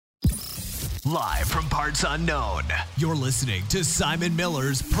Live from parts unknown, you're listening to Simon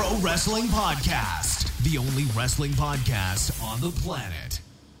Miller's Pro Wrestling Podcast, the only wrestling podcast on the planet,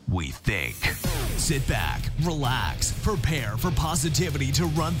 we think. Sit back, relax, prepare for positivity to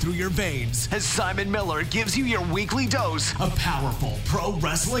run through your veins as Simon Miller gives you your weekly dose of powerful pro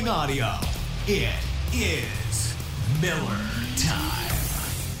wrestling audio. It is Miller Time.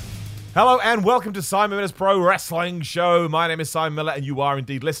 Hello and welcome to Simon Miller's Pro Wrestling Show. My name is Simon Miller and you are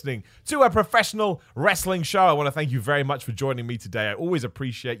indeed listening to a professional wrestling show. I want to thank you very much for joining me today. I always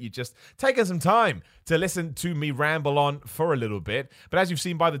appreciate you just taking some time to listen to me ramble on for a little bit. But as you've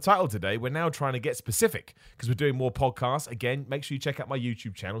seen by the title today, we're now trying to get specific because we're doing more podcasts. Again, make sure you check out my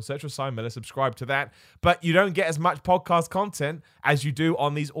YouTube channel, search for Simon Miller, subscribe to that. But you don't get as much podcast content as you do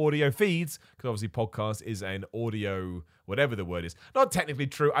on these audio feeds because obviously podcast is an audio, whatever the word is. Not technically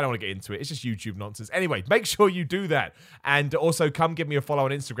true. I don't want to get into it. It's just YouTube nonsense. Anyway, make sure you do that. And also come give me a follow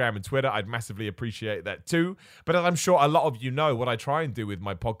on Instagram and Twitter. I'd massively appreciate that too. But as I'm sure a lot of you know, what I try and do with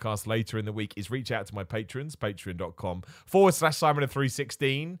my podcast later in the week is reach out to my patrons,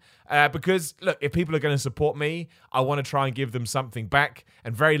 patreon.com/Simon316. Because look, if people are going to support me, I want to try and give them something back.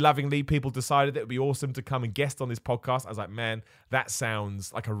 And very lovingly, people decided that it would be awesome to come and guest on this podcast. I was like, man, that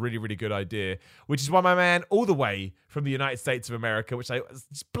sounds like a really, really good idea. Which is why my man, all the way from the United States of America, which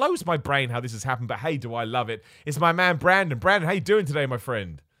just blows my brain how this has happened, but hey, do I love it. It's my man, Brandon. Brandon, how you doing today, my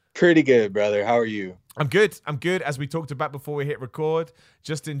friend? Pretty good, brother. How are you? I'm good. As we talked about before we hit record,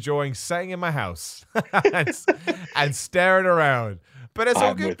 just enjoying sitting in my house and staring around. But it's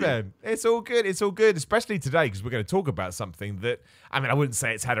all good, man. It's all good. It's all good, especially today because we're going to talk about something that, I mean, I wouldn't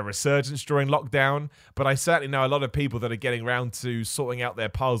say it's had a resurgence during lockdown, but I certainly know a lot of people that are getting around to sorting out their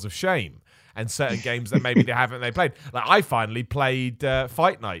piles of shame and certain games that maybe they haven't played. Like I finally played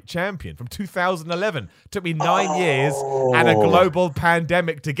Fight Night Champion from 2011. Took me 9 years and a global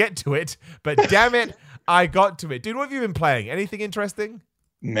pandemic to get to it, but damn it, I got to it. Dude, what have you been playing? Anything interesting?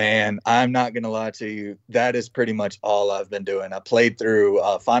 Man, I'm not going to lie to you. That is pretty much all I've been doing. I played through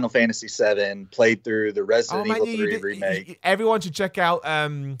Final Fantasy VII, played through the Resident Evil 3 remake. Everyone should check out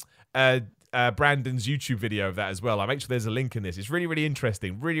Brandon's YouTube video of that as well. I'll make sure there's a link in this. It's really, really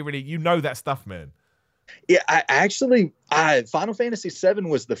interesting. Really, really, you know that stuff, man. Yeah, Final Fantasy VII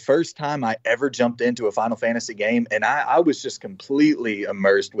was the first time I ever jumped into a Final Fantasy game, and I was just completely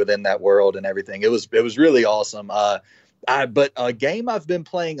immersed within that world and everything. It was really awesome. But a game I've been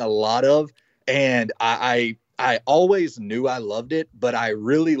playing a lot of, and I always knew I loved it, but I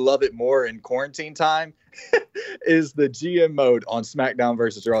really love it more in quarantine time, is the GM mode on SmackDown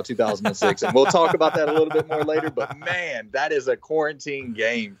vs. Raw 2006. And we'll talk about that a little bit more later, but man, that is a quarantine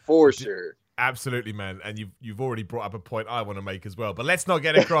game for sure. Absolutely, man. And you've already brought up a point I want to make as well. But let's not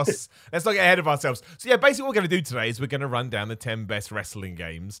get let's not get ahead of ourselves. So yeah, basically what we're going to do today is we're going to run down the 10 best wrestling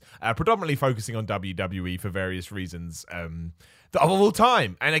games, predominantly focusing on WWE for various reasons of all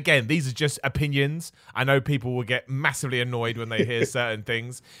time. And again, these are just opinions. I know people will get massively annoyed when they hear certain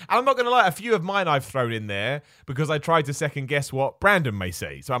things. And I'm not going to lie, a few of mine I've thrown in there because I tried to second guess what Brandon may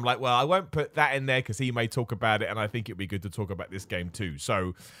say. So I'm like, well, I won't put that in there because he may talk about it, and I think it'd be good to talk about this game too.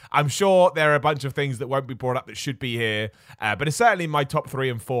 So I'm sure there are a bunch of things that won't be brought up that should be here, but it's certainly my top 3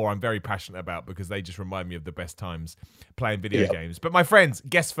 and 4 I'm very passionate about because they just remind me of the best times playing video games. But my friends,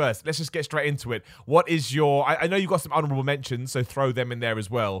 guess first. Let's just get straight into it. What is your... I know you've got some honorable mentions, so throw them in there as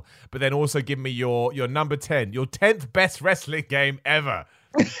well. But then also give me your number 10, your 10th best wrestling game ever.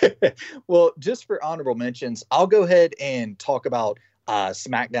 Well, just for honorable mentions, I'll go ahead and talk about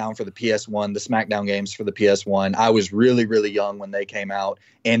SmackDown for the PS1, the SmackDown games for the PS1. I was really, really young when they came out,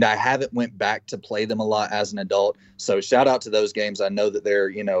 and I haven't went back to play them a lot as an adult. So shout out to those games. I know that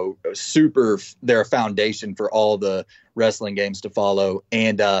they're, they're a foundation for all the wrestling games to follow.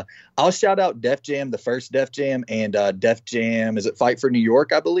 And I'll shout out Def Jam, the first Def Jam, and Def Jam, is it Fight for New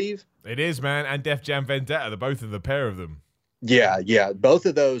York, I believe? It is, man, and Def Jam Vendetta, the pair of them. Yeah. Both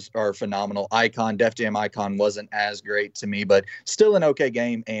of those are phenomenal. Def Jam Icon wasn't as great to me, but still an okay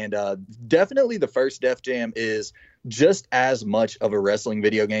game. And definitely the first Def Jam is just as much of a wrestling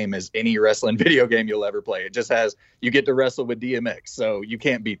video game as any wrestling video game you'll ever play. It just has, you get to wrestle with DMX, so you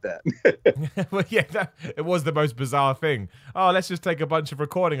can't beat that. Well, yeah, it was the most bizarre thing. Oh, let's just take a bunch of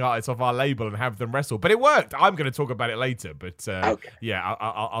recording artists off our label and have them wrestle. But it worked. I'm going to talk about it later, but okay. Yeah,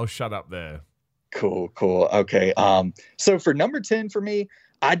 I'll shut up there. Cool. Okay. So for number 10 for me,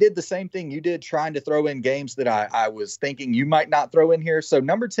 I did the same thing you did, trying to throw in games that I was thinking you might not throw in here. So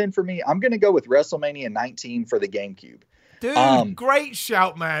number 10 for me, I'm going to go with WrestleMania 19 for the GameCube. Dude, great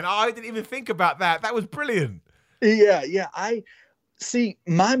shout, man. I didn't even think about that. That was brilliant. Yeah. I see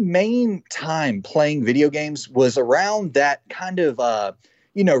my main time playing video games was around that kind of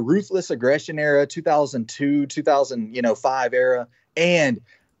Ruthless Aggression era, 2002, 2005 era. And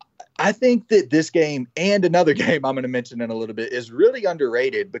I think that this game and another game I'm going to mention in a little bit is really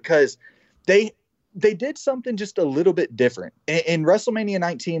underrated because they did something just a little bit different. In WrestleMania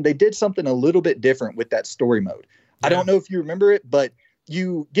 19, they did something a little bit different with that story mode. Yeah. I don't know if you remember it, but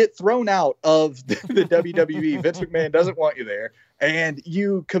you get thrown out of the WWE. Vince McMahon doesn't want you there. And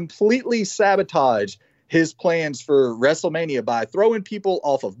you completely sabotage his plans for WrestleMania by throwing people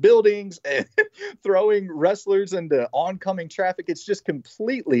off of buildings and throwing wrestlers into oncoming traffic. It's just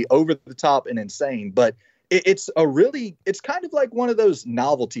completely over the top and insane. But it's kind of like one of those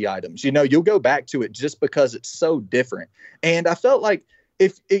novelty items. You'll go back to it just because it's so different. And I felt like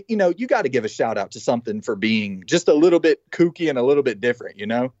you got to give a shout out to something for being just a little bit kooky and a little bit different,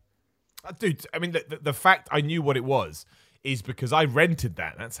 Dude, I mean, the fact I knew what it was is because I rented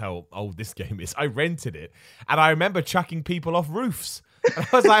that. That's how old this game is. I rented it, and I remember chucking people off roofs. And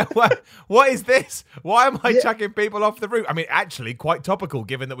I was like, what is this? Why am I chucking people off the roof? I mean, actually, quite topical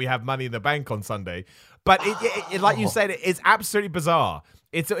given that we have Money in the Bank on Sunday. But it like you said, it's absolutely bizarre.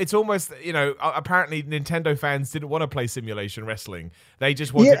 It's almost, apparently Nintendo fans didn't want to play simulation wrestling. They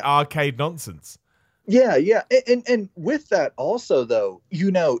just wanted arcade nonsense. Yeah. And with that also, though,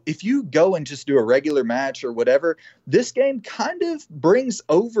 if you go and just do a regular match or whatever, this game kind of brings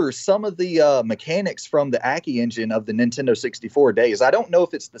over some of the mechanics from the Aki engine of the Nintendo 64 days. I don't know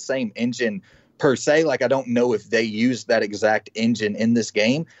if it's the same engine per se. Like, I don't know if they used that exact engine in this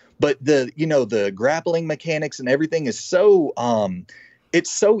game, but the grappling mechanics and everything is so,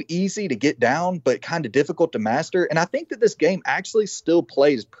 it's so easy to get down, but kind of difficult to master. And I think that this game actually still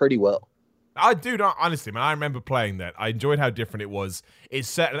plays pretty well. I do not, honestly, man. I remember playing that. I enjoyed how different it was.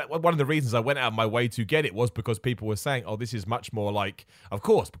 It's one of the reasons I went out of my way to get it was because people were saying, "Oh, this is much more like," of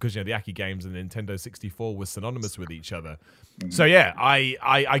course, because the Aki games and the Nintendo 64 was synonymous with each other. So yeah,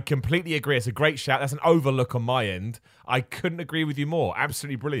 I completely agree. It's a great shout. That's an overlook on my end. I couldn't agree with you more.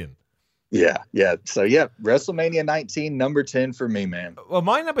 Absolutely brilliant. Yeah. So yeah, WrestleMania 19, number 10 for me, man. Well,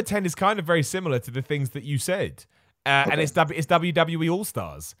 my number 10 is kind of very similar to the things that you said, and it's WWE All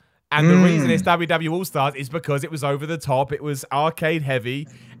Stars. And the reason it's WWE All-Stars is because it was over the top, it was arcade heavy,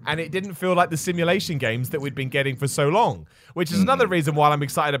 and it didn't feel like the simulation games that we'd been getting for so long, which is another reason why I'm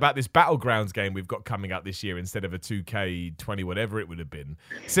excited about this Battlegrounds game we've got coming up this year instead of a 2K20, whatever it would have been.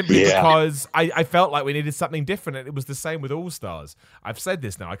 Simply because I felt like we needed something different, and it was the same with All-Stars. I've said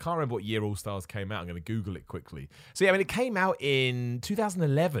this now. I can't remember what year All-Stars came out. I'm going to Google it quickly. So, yeah, I mean, it came out in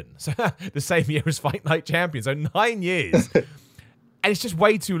 2011, so the same year as Fight Night Champions, so 9 years. And it's just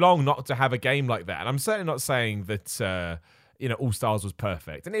way too long not to have a game like that. And I'm certainly not saying that, All Stars was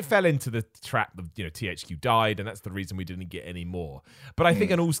perfect. And it fell into the trap of, THQ died, and that's the reason we didn't get any more. But I think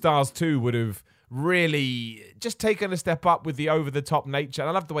an All Stars 2 would have really just taken a step up with the over-the-top nature. And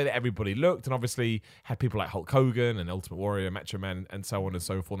I love the way that everybody looked, and obviously had people like Hulk Hogan and Ultimate Warrior, Macho Man, and so on and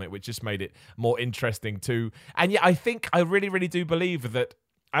so forth, which just made it more interesting too. And yeah, I really, really do believe that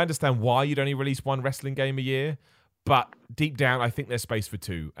I understand why you'd only release one wrestling game a year. But deep down, I think there's space for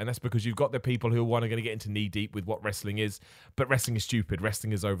two. And that's because you've got the people who are going to get into knee-deep with what wrestling is. But wrestling is stupid.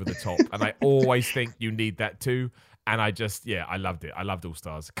 Wrestling is over the top. And I always think you need that too. And I loved it. I loved All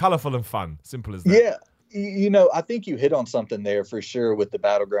Stars. Colourful and fun. Simple as that. Yeah. I think you hit on something there for sure with the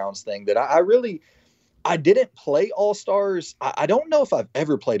Battlegrounds thing that I didn't play All Stars. I don't know if I've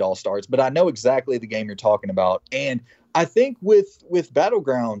ever played All Stars, but I know exactly the game you're talking about. And I think with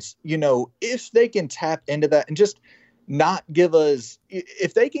Battlegrounds, if they can tap into that and just not give us,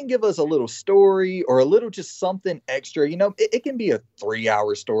 if they can give us a little story or a little just something extra, it can be a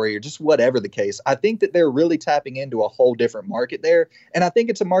 3-hour story or just whatever the case. I think that they're really tapping into a whole different market there. And I think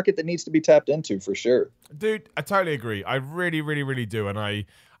it's a market that needs to be tapped into for sure. Dude, I totally agree. I really, really, really do. And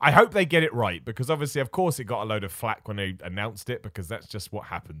I hope they get it right, because obviously, of course, it got a load of flack when they announced it, because that's just what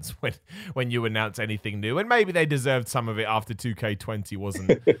happens when you announce anything new. And maybe they deserved some of it after 2K20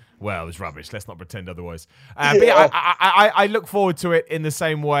 wasn't, well, it was rubbish. Let's not pretend otherwise. But yeah, I look forward to it in the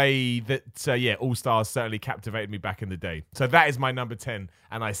same way that, All Stars certainly captivated me back in the day. So that is my number 10,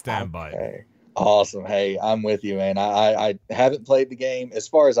 and I stand by it. Awesome. Hey, I'm with you, man. I haven't played the game as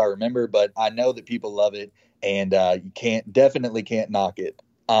far as I remember, but I know that people love it, and you definitely can't knock it.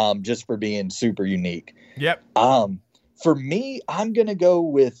 Just for being super unique. Yep. For me, I'm going to go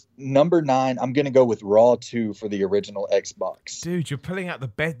with number 9. I'm going to go with Raw 2 for the original Xbox. Dude, you're pulling out the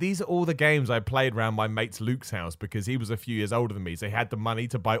best. These are all the games I played around my mate's Luke's house because he was a few years older than me. So he had the money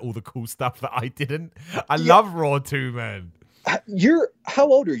to buy all the cool stuff that I didn't. I love Raw 2, man. How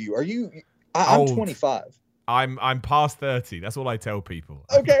old are you? I'm 25. I'm past 30. That's all I tell people.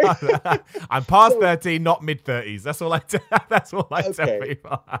 Okay. I'm past 30, not mid-30s. That's all I tell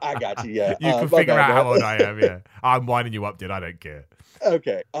people. I got you. Yeah. You can figure out how old I am. Yeah. I'm winding you up, dude. I don't care.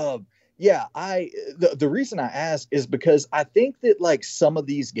 Okay. Yeah, the reason I ask is because I think that like some of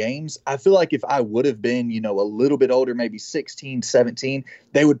these games, I feel like if I would have been, a little bit older, maybe 16, 17,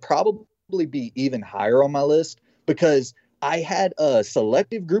 they would probably be even higher on my list, because I had a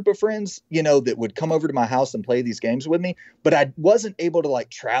selective group of friends, that would come over to my house and play these games with me, but I wasn't able to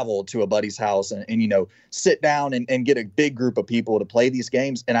like travel to a buddy's house and sit down and get a big group of people to play these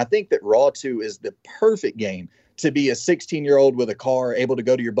games. And I think that Raw 2 is the perfect game to be a 16-year-old with a car, able to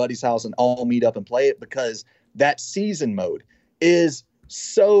go to your buddy's house and all meet up and play it, because that season mode is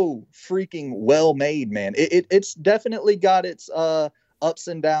so freaking well made, man. It's definitely got its ups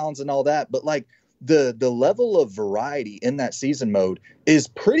and downs and all that, but like the level of variety in that season mode is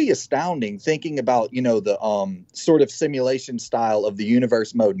pretty astounding, thinking about, the sort of simulation style of the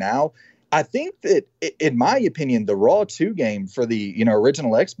universe mode now. I think that, in my opinion, the Raw 2 game for the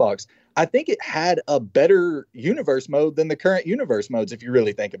original Xbox, I think it had a better universe mode than the current universe modes, if you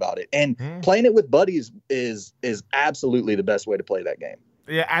really think about it. And playing it with buddies is absolutely the best way to play that game.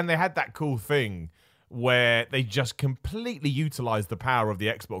 Yeah, and they had that cool thing where they just completely utilized the power of the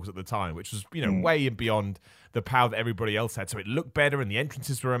Xbox at the time, which was, way beyond the power that everybody else had. So it looked better, and the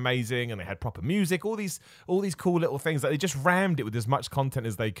entrances were amazing, and they had proper music, all these cool little things. Like, they just rammed it with as much content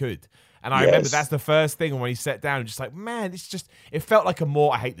as they could. And I remember that's the first thing when he sat down, just like, man, it felt like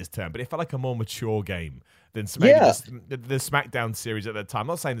I hate this term, but it felt like a more mature game than the SmackDown series at that time. I'm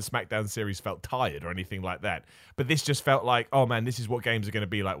not saying the SmackDown series felt tired or anything like that, but this just felt like, oh man, this is what games are going to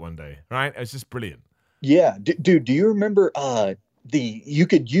be like one day, right? It was just brilliant. Yeah, dude, do you remember you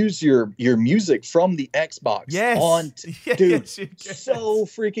could use your music from the Xbox? Yes. Dude, so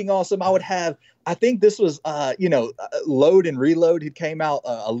freaking awesome. I think this was Load and Reload had came out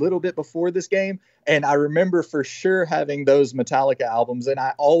a little bit before this game, and I remember for sure having those Metallica albums, and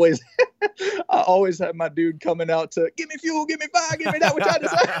I always had my dude coming out to give me fuel, give me fire, give me that which I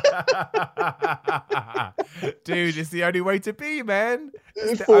desire. Dude, it's the only way to be, man.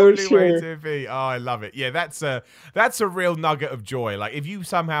 It's the For only sure. way to be. Oh, I love it. Yeah, that's a real nugget of joy. Like, if you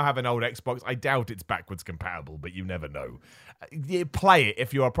somehow have an old Xbox, I doubt it's backwards compatible, but you never know. Play it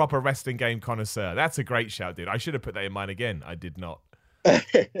if you're a proper wrestling game connoisseur. That's a great shout, dude. I should have put that in mine again. I did not.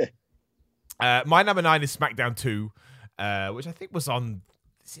 My number 9 is SmackDown 2, which I think was on.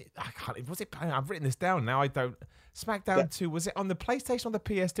 I've written this down now. I don't. SmackDown 2, was it on the PlayStation or the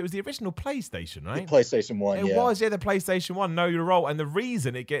PS2? It was the original PlayStation, right? The PlayStation 1, It was, the PlayStation 1, Know Your Role. And the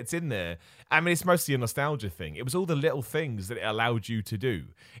reason it gets in there, I mean, it's mostly a nostalgia thing. It was all the little things that it allowed you to do.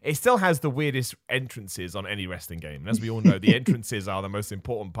 It still has the weirdest entrances on any wrestling game. And as we all know, the entrances are the most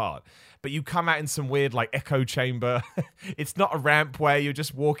important part. But you come out in some weird, like, echo chamber. It's not a ramp where you're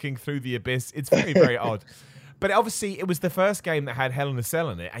just walking through the abyss. It's very, very odd. But obviously, it was the first game that had Hell in a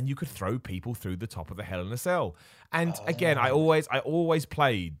Cell in it, and you could throw people through the top of the Hell in a Cell. And again, I always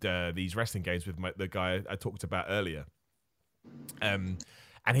played these wrestling games with the guy I talked about earlier. And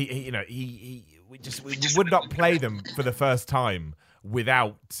we would not play them for the first time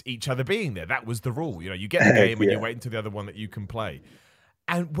without each other being there. That was the rule. You get the game and you wait until the other one that you can play.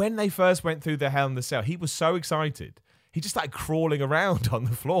 And when they first went through the Hell in a Cell, he was so excited. He just started crawling around on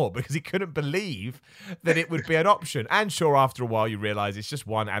the floor because he couldn't believe that it would be an option. And sure, after a while, you realize it's just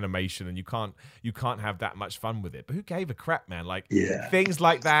one animation and you can't have that much fun with it. But who gave a crap, man? Things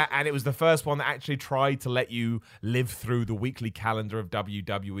like that. And it was the first one that actually tried to let you live through the weekly calendar of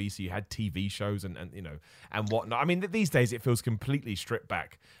WWE. So you had TV shows and whatnot. I mean, these days it feels completely stripped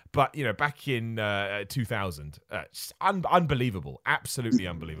back. But, back in 2000, unbelievable. Absolutely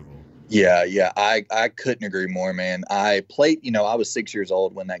unbelievable. Yeah. I couldn't agree more, man. I played, I was 6 years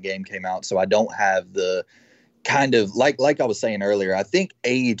old when that game came out, so I don't have the kind of, like I was saying earlier, I think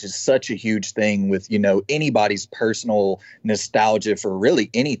age is such a huge thing with, anybody's personal nostalgia for really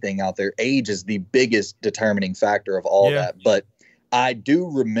anything out there. Age is the biggest determining factor of all that. But I do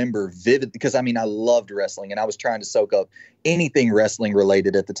remember vividly, because I loved wrestling and I was trying to soak up anything wrestling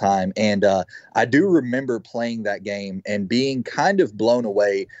related at the time. And I do remember playing that game and being kind of blown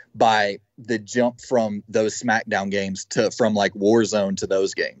away by the jump from those SmackDown games from like Warzone to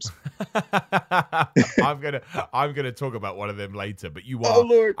those games. I'm gonna talk about one of them later, but you are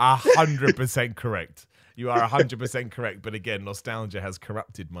 100% correct. You are 100% correct, but again, nostalgia has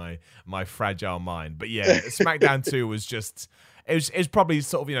corrupted my fragile mind. But yeah, SmackDown 2 was just... It was probably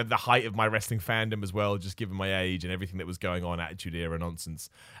sort of, the height of my wrestling fandom as well, just given my age and everything that was going on, Attitude Era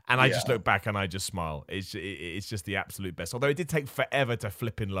nonsense. And I just look back and I just smile. It's just the absolute best. Although it did take forever to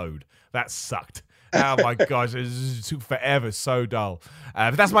flip and load. That sucked. Oh my gosh, it took forever. So dull.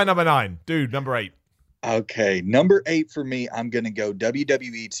 But that's my number 9. Dude, number 8. Okay, number 8 for me, I'm going to go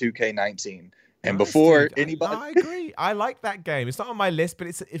WWE 2K19. And Nice, before dude. anybody, I agree. I like that game. It's not on my list, but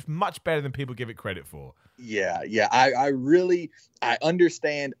it's much better than people give it credit for. yeah, I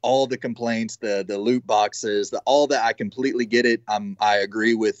understand all the complaints, the loot boxes, all that. I completely get it. I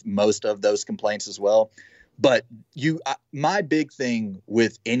agree with most of those complaints as well. But my big thing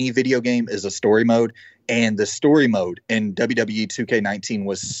with any video game is a story mode, and the story mode in WWE 2K19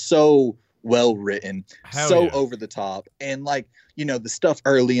 was so well written, over the top, and the stuff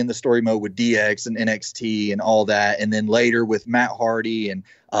early in the story mode with DX and NXT and all that, and then later with Matt Hardy and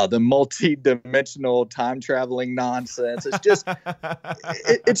the multi-dimensional time traveling nonsense. It's just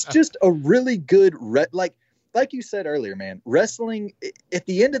it's just a really good like you said earlier, man. Wrestling, at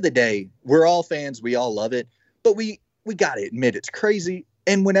the end of the day, we're all fans, we all love it, but we gotta admit it's crazy,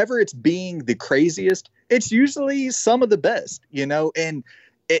 and whenever it's being the craziest, it's usually some of the best, and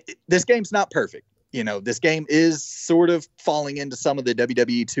this game's not perfect. This game is sort of falling into some of the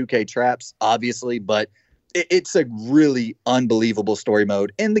WWE 2K traps, obviously, but it's a really unbelievable story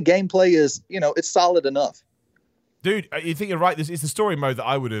mode. And the gameplay is, it's solid enough. Dude, you think you're right. This is the story mode that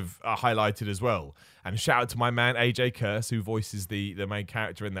I would have highlighted as well. And shout out to my man, AJ Curse, who voices the main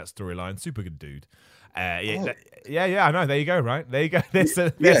character in that storyline. Super good dude. I know. There you go, right? There you go. There's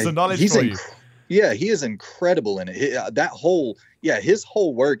some knowledge for you. Yeah, he is incredible in it. His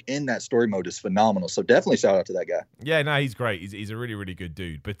whole work in that story mode is phenomenal. So definitely shout out to that guy. Yeah, no, he's great. He's a really, really good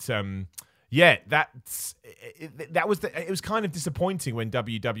dude. But it was kind of disappointing when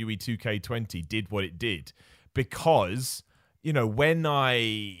WWE 2K20 did what it did, because when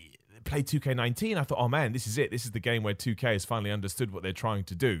I played 2K19, I thought, oh man, this is it. This is the game where 2K has finally understood what they're trying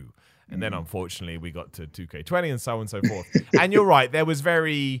to do. And then unfortunately we got to 2K20 and so on and so forth. And you're right, there was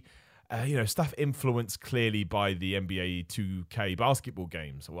very stuff influenced clearly by the NBA 2K basketball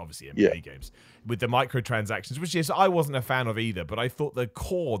games, or obviously NBA games, with the microtransactions, which I wasn't a fan of either. But I thought the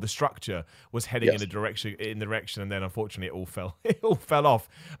core, the structure, was heading in the direction, and then unfortunately it all fell off.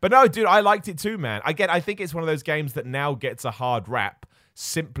 But no, dude, I liked it too, man. I think it's one of those games that now gets a hard rap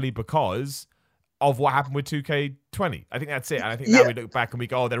simply because of what happened with 2K20. I think that's it. And I think now we look back and we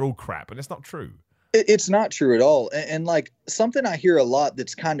go, oh, they're all crap, and it's not true. It's not true at all. And something I hear a lot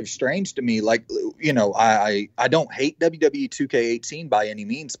that's kind of strange to me, I don't hate WWE 2K18 by any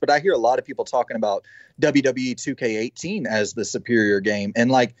means, but I hear a lot of people talking about WWE 2K18 as the superior game.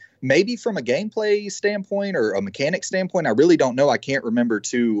 And maybe from a gameplay standpoint or a mechanic standpoint, I really don't know. I can't remember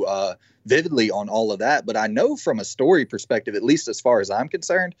too vividly on all of that, but I know from a story perspective, at least as far as I'm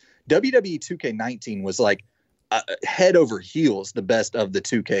concerned, WWE 2K19 was head over heels the best of the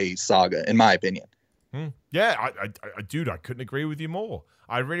 2K saga, in my opinion. Yeah, dude, I couldn't agree with you more.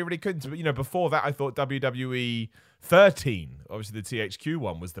 I really, really couldn't. But, before that, I thought WWE 13, obviously the THQ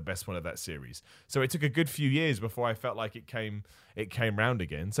one, was the best one of that series. So it took a good few years before I felt like it came round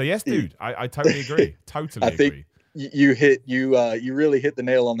again. So yes, dude, I totally agree. Totally agree. You really hit the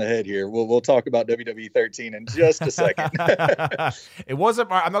nail on the head here. We'll talk about WWE 13 in just a second. It wasn't.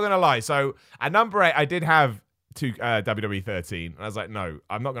 I'm not going to lie. So at number 8, I did have to WWE 13, and I was like, no,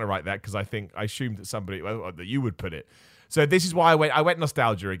 I'm not going to write that, because I assumed that that you would put it. So this is why I went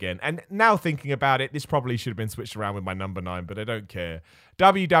nostalgia again. And now thinking about it, this probably should have been switched around with my number 9, but I don't care.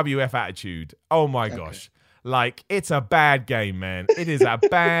 WWF Attitude. Oh my gosh. It's a bad game, man. It is a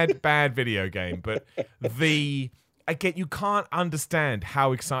bad video game. But again, you can't understand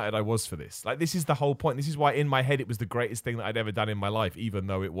how excited I was for this. This is the whole point. This is why in my head it was the greatest thing that I'd ever done in my life, even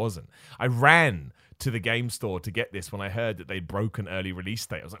though it wasn't. I ran to the game store to get this when I heard that they'd broken early release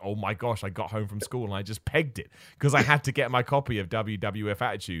date. I was like, oh my gosh, I got home from school and I just pegged it because I had to get my copy of WWF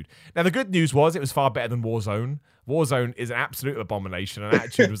Attitude. Now, the good news was it was far better than Warzone. Warzone is an absolute abomination, and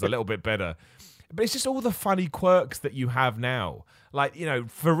Attitude was a little bit better. But it's just all the funny quirks that you have now.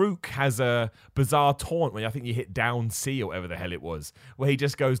 Farouk has a bizarre taunt when I think you hit down C or whatever the hell it was, where he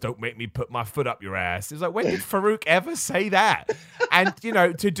just goes, don't make me put my foot up your ass. It's like, when did Farouk ever say that? And,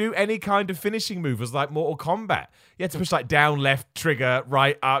 to do any kind of finishing move was like Mortal Kombat. You had to push down, left, trigger,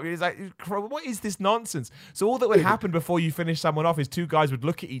 right, up. It's like, what is this nonsense? So all that would happen before you finish someone off is two guys would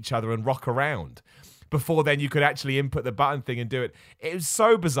look at each other and rock around. Before then, you could actually input the button thing and do it. It was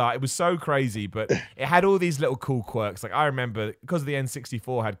so bizarre. It was so crazy, but it had all these little cool quirks. I remember, because the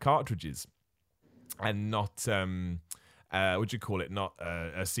N64 had cartridges and not, what do you call it? Not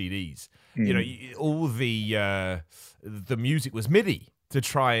CDs. All the music was MIDI to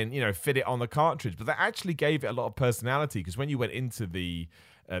try and, fit it on the cartridge. But that actually gave it a lot of personality, because when you went into the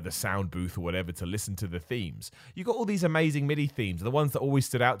the sound booth or whatever to listen to the themes. You got all these amazing MIDI themes. The ones that always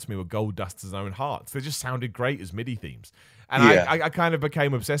stood out to me were Goldust's Own Hearts. They just sounded great as MIDI themes. And I kind of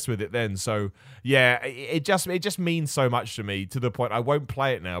became obsessed with it then. So yeah, it just means so much to me, to the point I won't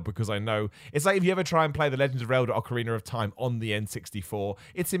play it now because I know it's like if you ever try and play The Legend of Zelda: Ocarina of Time on the N64,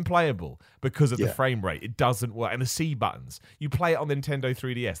 it's unplayable because of the frame rate. It doesn't work. And the C buttons. You play it on the Nintendo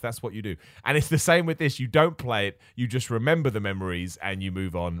 3DS. That's what you do. And it's the same with this. You don't play it. You just remember the memories and you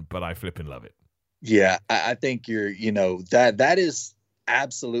move on. But I flipping love it. Yeah, I think that is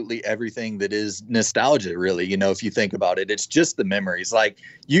absolutely everything that is nostalgia, really. If you think about it, it's just the memories. Like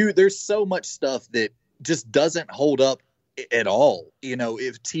there's so much stuff that just doesn't hold up at all.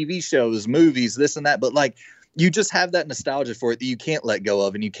 If TV shows, movies, this and that, but like you just have that nostalgia for it that you can't let go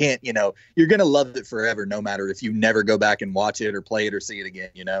of, and you can't, you're gonna love it forever, no matter if you never go back and watch it or play it or see it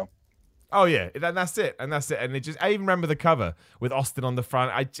again. Oh yeah, that's it. And I even remember the cover with Austin on the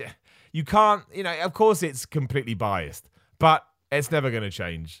front. You can't, of course it's completely biased, but it's never going to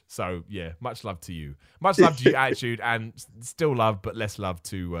change. So yeah, much love to you. Much love to you, Attitude, and still love, but less love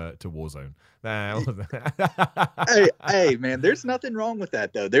to Warzone. Hey, man, there's nothing wrong with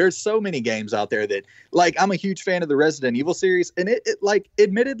that though. There's so many games out there that, like, I'm a huge fan of the Resident Evil series, and it like,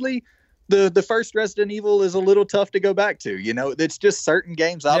 admittedly, the first Resident Evil is a little tough to go back to. It's just certain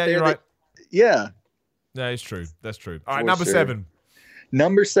games out there. You're right. Yeah. That is true. That's true. All right, number 7.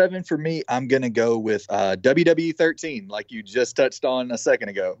 Number 7 for me, I'm going to go with WWE 13, like you just touched on a second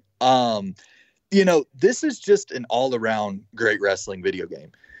ago. This is just an all-around great wrestling video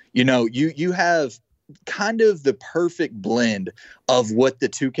game. You have kind of the perfect blend of what the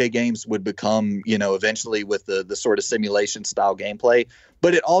 2K games would become, eventually with the sort of simulation style gameplay.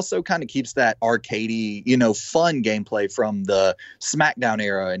 But it also kind of keeps that arcadey, fun gameplay from the SmackDown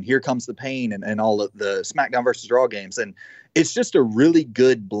era and Here Comes the Pain and all of the SmackDown versus Raw games. And it's just a really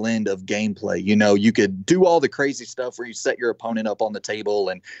good blend of gameplay. You could do all the crazy stuff where you set your opponent up on the table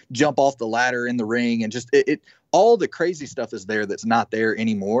and jump off the ladder in the ring, and just all the crazy stuff is there that's not there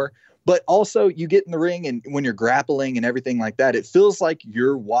anymore. But also you get in the ring, and when you're grappling and everything like that, it feels like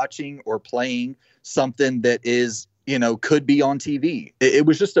you're watching or playing something that is, could be on TV. It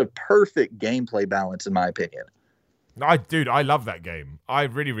was just a perfect gameplay balance, in my opinion. I love that game. I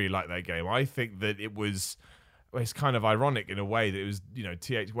really, really like that game. I think that it's kind of ironic in a way that it was,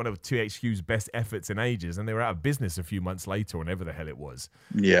 one of THQ's best efforts in ages, and they were out of business a few months later, whenever the hell it was.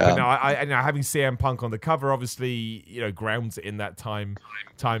 Yeah. But now having CM Punk on the cover, obviously, grounds it in that time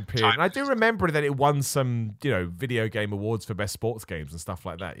period. And I do remember that it won some, video game awards for best sports games and stuff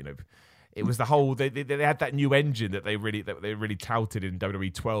like that. It was the whole they had that new engine that they really touted in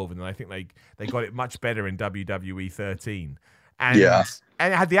WWE 12, and I think they got it much better in WWE 13. And it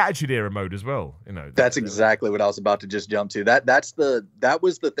had the Attitude Era mode as well. That's exactly what I was about to just jump to. That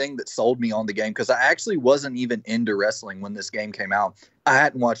was the thing that sold me on the game, because I actually wasn't even into wrestling when this game came out. I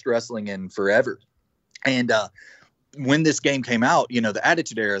hadn't watched wrestling in forever, and when this game came out, the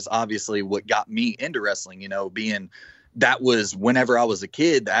Attitude Era is obviously what got me into wrestling. That was whenever I was a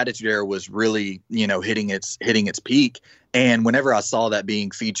kid, the Attitude Era was really, hitting its peak. And whenever I saw that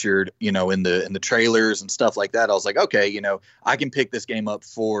being featured, in the trailers and stuff like that, I was like, okay, I can pick this game up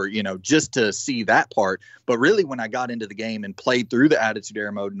for, just to see that part. But really, when I got into the game and played through the Attitude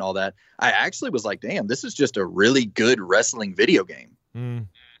Era mode and all that, I actually was like, damn, this is just a really good wrestling video game.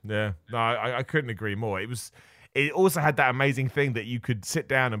 Yeah, no, I couldn't agree more. It also had that amazing thing that you could sit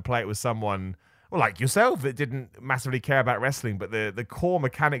down and play it with someone, well, like yourself, that didn't massively care about wrestling, but the core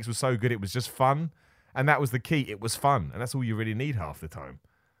mechanics were so good, it was just fun. And that was the key. It was fun. And that's all you really need half the time.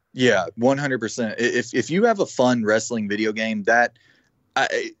 Yeah, 100%. If you have a fun wrestling video game,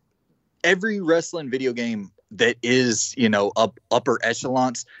 every wrestling video game that is, upper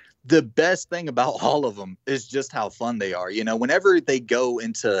echelons, the best thing about all of them is just how fun they are. Whenever they go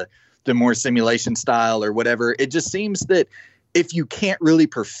into the more simulation style or whatever, it just seems that if you can't really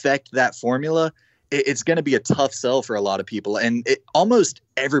perfect that formula, it's going to be a tough sell for a lot of people. And almost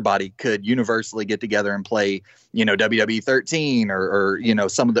everybody could universally get together and play, WWE 13 or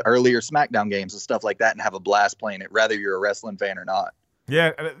some of the earlier SmackDown games and stuff like that and have a blast playing it, whether you're a wrestling fan or not.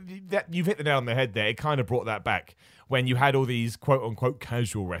 Yeah, you've hit the nail on the head there. It kind of brought that back when you had all these quote-unquote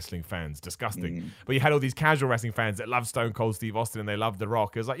casual wrestling fans. Disgusting. But you had all these casual wrestling fans that love Stone Cold Steve Austin and they love The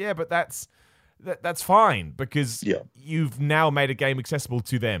Rock. It was like, yeah, but that's fine, because you've now made a game accessible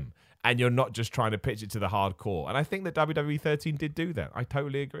to them. And you're not just trying to pitch it to the hardcore. And I think that WWE 13 did do that. I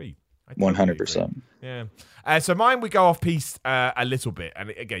totally agree. 100%. Yeah. So mine, we go off piece a little bit. And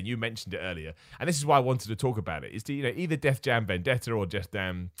again, you mentioned it earlier. And this is why I wanted to talk about it. Is to, either Def Jam Vendetta or Def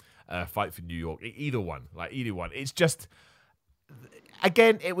Jam Fight for New York. Either one. It's just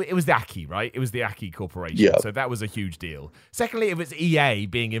again, it was the Aki, right? It was the Aki Corporation. Yeah. So that was a huge deal. Secondly, it was EA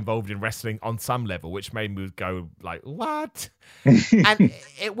being involved in wrestling on some level, which made me go like, what? And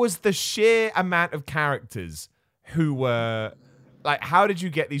it was the sheer amount of characters who were like, how did you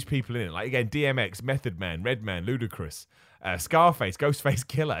get these people in? Like, again, DMX, Method Man, Redman, Ludacris, Scarface, Ghostface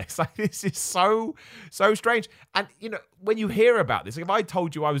Killer. It's like, this is so strange. And, you know, when you hear about this, like, if I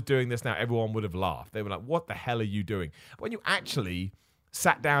told you I was doing this now, everyone would have laughed. They were like, what the hell are you doing? When you actually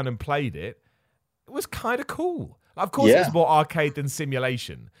sat down and played it, it was kind of cool. Of course, it's more arcade than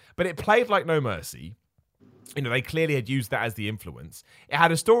simulation, but it played like No Mercy. You know, they clearly had used that as the influence. It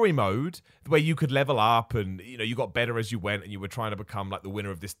had a story mode where you could level up and, you know, you got better as you went and you were trying to become like the winner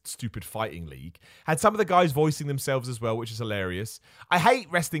of this stupid fighting league. Had some of the guys voicing themselves as well, which is hilarious. I hate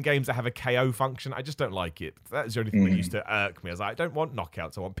wrestling games that have a KO function. I just don't like it. That's the only thing that used to irk me. I was like, I don't want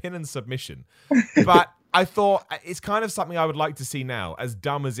knockouts. I want pin and submission. But I thought it's kind of something I would like to see now, as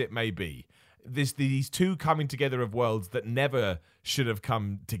dumb as it may be. These two coming together of worlds that never should have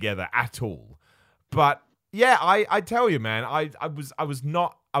come together at all. But yeah, I tell you, man, I was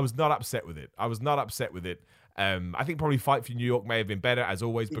not upset with it. I was not upset with it. I think probably Fight for New York may have been better, as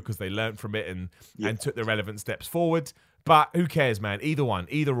always, because they learned from it and took the relevant steps forward. But who cares, man? Either one,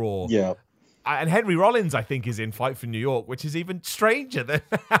 either or. Yeah. And Henry Rollins, I think, is in Fight for New York, which is even stranger than.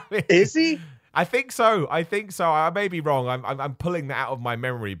 Is he? I think so. I may be wrong. I'm pulling that out of my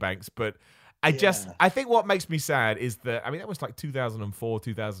memory banks, but I think what makes me sad is that, I mean, that was like 2004,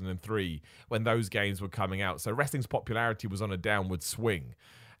 2003 when those games were coming out. So wrestling's popularity was on a downward swing.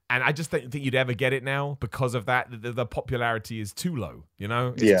 And I just don't think you'd ever get it now because of that. The popularity is too low, you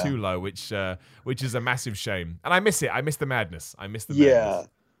know? It's too low, which is a massive shame. And I miss it. I miss the madness. Yeah.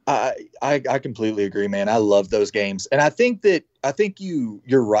 I completely agree, man. I love those games. And I think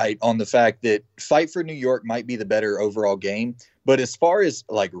you're right on the fact that Fight for New York might be the better overall game. But as far as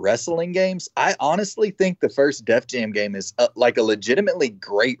like wrestling games, I honestly think the first Def Jam game is like a legitimately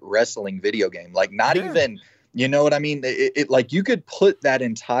great wrestling video game. Like not even, you know what I mean? It like you could put that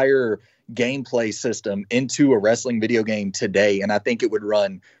entire gameplay system into a wrestling video game today, and I think it would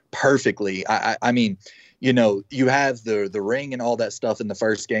run perfectly. I mean, you know, you have the ring and all that stuff in the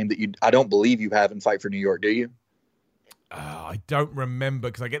first game that I don't believe you have in Fight for New York, do you? I don't remember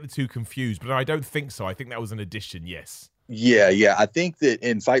because I get the two confused, but I don't think so. I think that was an addition, yes. Yeah. I think that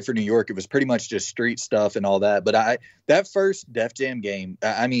in Fight for New York, it was pretty much just street stuff and all that. But that first Def Jam game,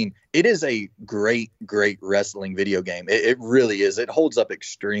 I mean, it is a great wrestling video game. It really is. It holds up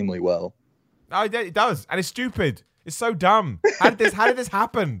extremely well. Oh, it does. And it's stupid. It's so dumb. How did this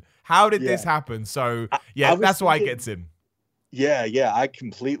happen? How did this happen? So, that's why it gets in. Yeah, I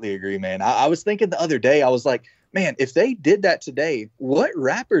completely agree, man. I was thinking the other day, I was like, man, if they did that today, what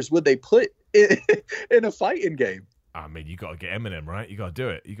rappers would they put in a fighting game? I mean, you got to get Eminem, right? You got to do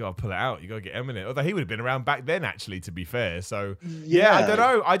it. You got to pull it out. You got to get Eminem. Although he would have been around back then, actually, to be fair. So, yeah, I don't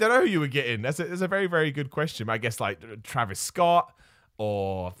know. I don't know who you would get in. That's a very, very good question. I guess like Travis Scott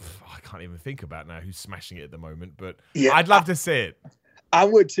or I can't even think about now who's smashing it at the moment. But I'd love to see it. I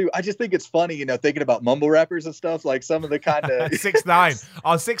would too. I just think it's funny, you know, thinking about mumble rappers and stuff, like some of the kind of 6ix9ine.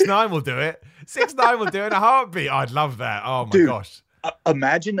 Oh, 6ix9ine will do it. 6ix9ine will do it in a heartbeat. Oh, I'd love that. Oh my gosh.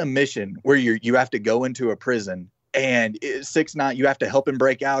 Imagine a mission where you have to go into a prison and 6ix9ine, you have to help him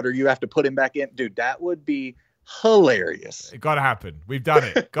break out or you have to put him back in. Dude, that would be hilarious. It got to happen. We've done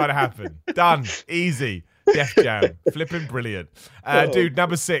it. Got to happen. Done. Easy. Def Jam. Flipping brilliant. Dude,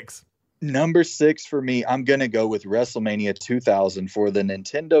 number 6. Number 6 for me, I'm going to go with WrestleMania 2000 for the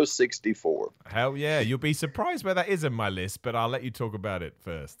Nintendo 64. Hell yeah. You'll be surprised where that is in my list, but I'll let you talk about it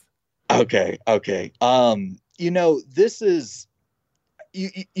first. Okay. You know, this is...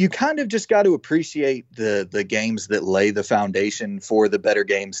 You kind of just got to appreciate the games that lay the foundation for the better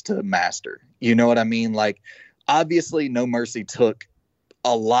games to master. You know what I mean? Like, obviously, No Mercy took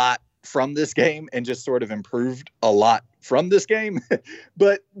a lot from this game and just sort of improved a lot from this game.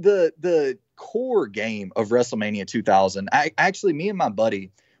 But the core game of WrestleMania 2000, actually, me and my buddy,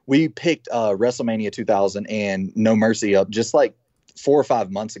 we picked WrestleMania 2000 and No Mercy up just like 4 or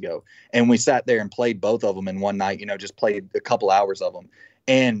 5 months ago. And we sat there and played both of them in one night, you know, just played a couple hours of them.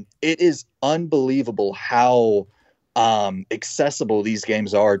 And it is unbelievable how accessible these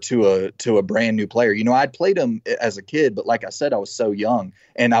games are to a brand new player. You know, I'd played them as a kid, but like I said, I was so young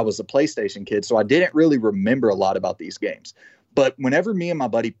and I was a PlayStation kid. So I didn't really remember a lot about these games. But whenever me and my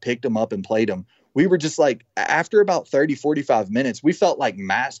buddy picked them up and played them, we were just like, after about 30, 45 minutes, we felt like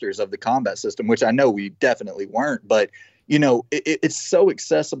masters of the combat system, which I know we definitely weren't. But, you know, it's so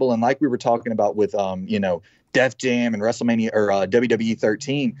accessible. And like we were talking about with, you know, Def Jam and WrestleMania or WWE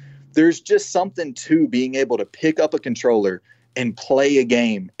 13, there's just something to being able to pick up a controller and play a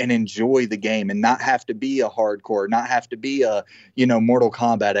game and enjoy the game and not have to be a hardcore, not have to be a, Mortal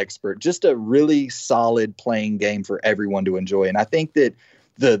Kombat expert, just a really solid playing game for everyone to enjoy. And I think that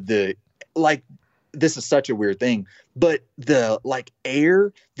the this is such a weird thing, but the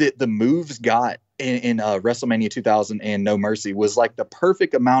air that the moves got in WrestleMania 2000 and No Mercy was like the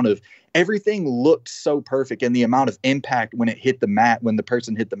perfect amount of everything looked so perfect, and the amount of impact when it hit the mat, when the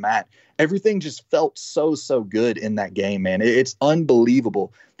person hit the mat, everything just felt so good in that game, man. It's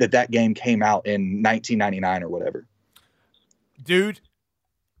unbelievable that game came out in 1999 or whatever. Dude,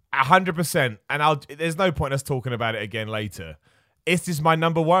 100%. And there's no point us talking about it again later. It's just my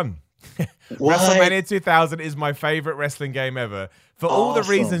number one. WrestleMania 2000 is my favorite wrestling game ever for all the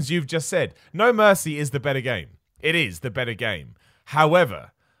reasons you've just said. No Mercy is the better game. It is the better game.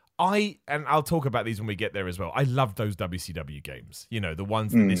 However, I'll talk about these when we get there as well. I love those WCW games. The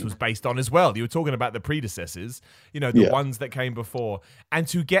ones that this was based on as well. You were talking about the predecessors, the ones that came before. And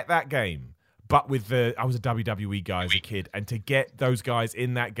to get that game, but I was a WWE guy as a kid, and to get those guys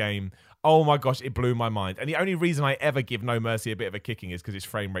in that game, oh my gosh, it blew my mind. And the only reason I ever give No Mercy a bit of a kicking is because its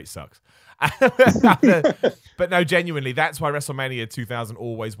frame rate sucks. But no, genuinely, that's why WrestleMania 2000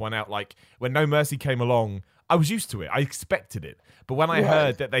 always won out. Like, when No Mercy came along, I was used to it. I expected it. But when I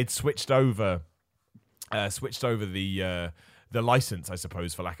heard that they'd switched over the license, I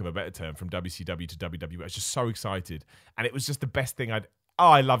suppose, for lack of a better term, from WCW to WWE, I was just so excited. And it was just the best thing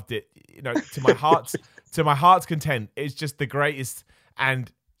I loved it. To my heart's content. It's just the greatest.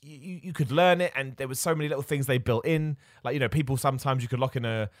 And you could learn it, and there were so many little things they built in. Like, people, sometimes you could lock in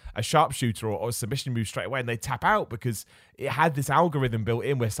a sharpshooter or a submission move straight away and they tap out because it had this algorithm built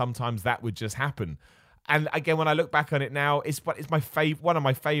in where sometimes that would just happen. And again, when I look back on it now, it's one of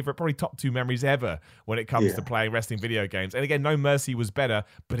my favorite, probably top two memories ever when it comes to playing wrestling video games. And again, No Mercy was better,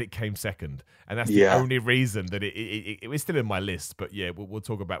 but it came second. And that's the only reason that it was still in my list. But yeah, we'll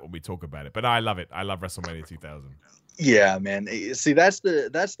talk about when we talk about it. But I love it. I love WrestleMania 2000. Yeah, man. See, that's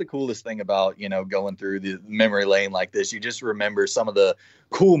the coolest thing about, going through the memory lane like this. You just remember some of the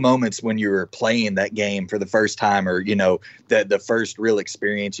cool moments when you were playing that game for the first time, or, the first real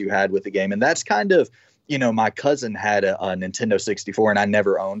experience you had with the game. And that's kind of, my cousin had a Nintendo 64 and I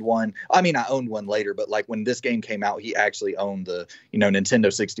never owned one. I mean, I owned one later, but like when this game came out, he actually owned the,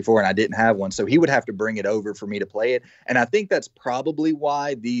 Nintendo 64 and I didn't have one. So he would have to bring it over for me to play it. And I think that's probably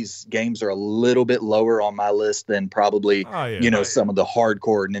why these games are a little bit lower on my list than probably, some of the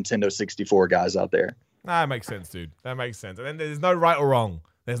hardcore Nintendo 64 guys out there. That makes sense, dude. That makes sense. And then there's no right or wrong.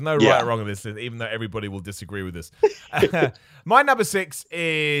 There's no right or wrong in this, even though everybody will disagree with this. My number 6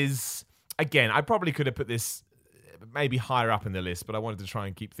 is... Again, I probably could have put this maybe higher up in the list, but I wanted to try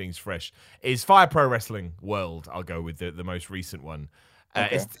and keep things fresh. Is Fire Pro Wrestling World. I'll go with the most recent one.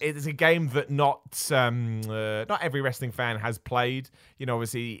 It's a game that not every wrestling fan has played.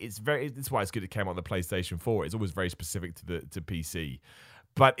 Obviously, it's why it's good it came on the PlayStation 4. It's always very specific to PC.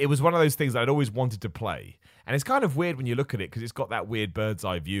 But it was one of those things that I'd always wanted to play. And it's kind of weird when you look at it because it's got that weird bird's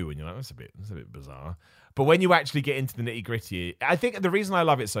eye view and you're like, that's a bit bizarre. But when you actually get into the nitty-gritty, I think the reason I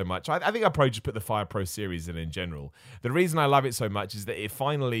love it so much, I think I probably just put the Fire Pro series in general. The reason I love it so much is that it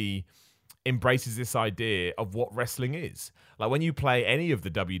finally embraces this idea of what wrestling is. Like when you play any of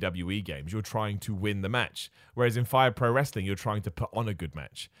the WWE games, you're trying to win the match. Whereas in Fire Pro Wrestling, you're trying to put on a good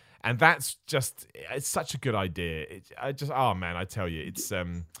match. And it's such a good idea. I tell you, it's...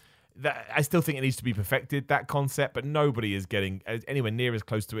 I still think it needs to be perfected, that concept, but nobody is getting anywhere near as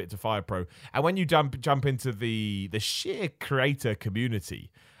close to it to Fire Pro. And when you jump into the sheer creator community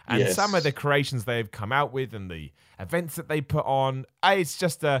and some of the creations they've come out with and the events that they put on, it's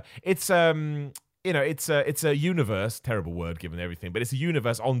just it's a universe, terrible word given everything, but it's a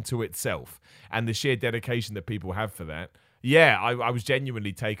universe onto itself, and the sheer dedication that people have for that. Yeah, I was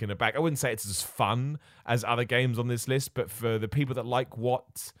genuinely taken aback. I wouldn't say it's as fun as other games on this list, but for the people that like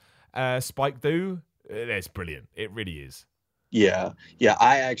what Spike do, it's brilliant. It really is. Yeah.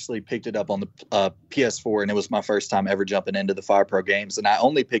 I actually picked it up on the PS4, and it was my first time ever jumping into the Fire Pro games. And I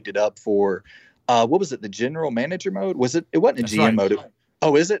only picked it up for what was it? The General Manager mode? Was it? It wasn't a GM mode.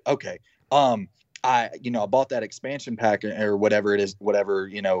 Oh, is it? Okay. I bought that expansion pack or whatever it is,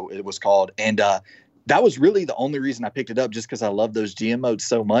 it was called, and that was really the only reason I picked it up, just because I love those GM modes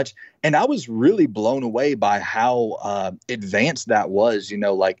so much. And I was really blown away by how advanced that was,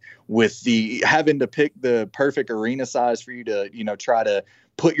 like with the having to pick the perfect arena size for you to, try to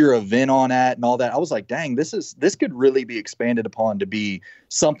put your event on at and all that. I was like, dang, this could really be expanded upon to be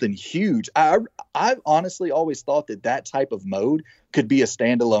something huge. I've honestly always thought that type of mode could be a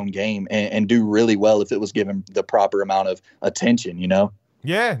standalone game and do really well if it was given the proper amount of attention,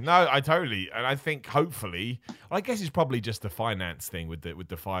 Yeah, no, I totally, and I think hopefully, well, I guess it's probably just the finance thing with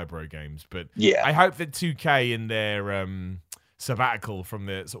the Fire Pro games, but Yeah. I hope that 2K in their sabbatical from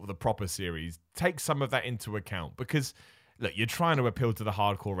the sort of the proper series takes some of that into account, because look, you're trying to appeal to the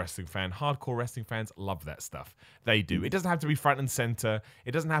hardcore wrestling fan. Hardcore wrestling fans love that stuff. They do. It doesn't have to be front and center.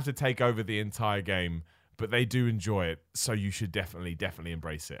 It doesn't have to take over the entire game, but they do enjoy it, so you should definitely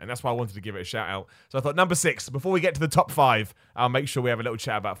embrace it. And that's why I wanted to give it a shout out. So I thought number 6, before we get to the top 5, I'll make sure we have a little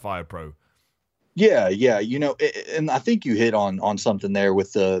chat about Fire Pro. Yeah, you know, and I think you hit on something there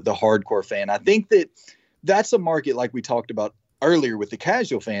with the hardcore fan. I think that's a market like we talked about earlier with the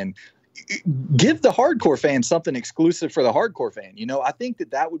casual fan. Give the hardcore fan something exclusive for the hardcore fan. You know, I think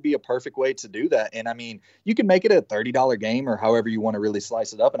that would be a perfect way to do that. And I mean, you can make it a $30 game or however you want to really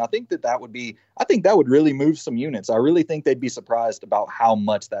slice it up. And I think that would really move some units. I really think they'd be surprised about how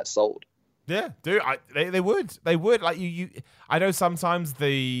much that sold. Yeah, dude, they would. Like you. I know sometimes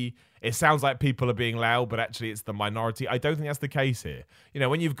it sounds like people are being loud, but actually it's the minority. I don't think that's the case here. You know,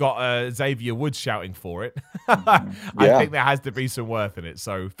 when you've got Xavier Woods shouting for it, I think there has to be some worth in it.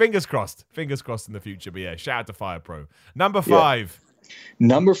 So fingers crossed in the future. But yeah, shout out to Fire Pro. Number 5.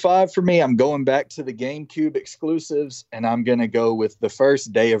 Number 5 for me, I'm going back to the GameCube exclusives, and I'm going to go with the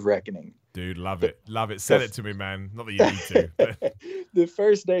first Day of Reckoning. Dude, love it. Send it to me, man. Not that you need to. The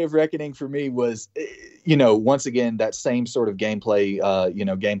first Day of Reckoning for me was, you know, once again, that same sort of gameplay,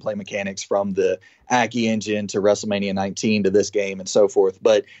 gameplay mechanics from the Aki engine to WrestleMania 19 to this game and so forth.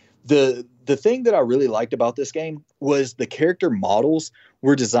 But the thing that I really liked about this game was the character models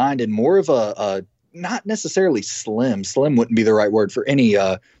were designed in more of a not necessarily slim. Slim wouldn't be the right word for any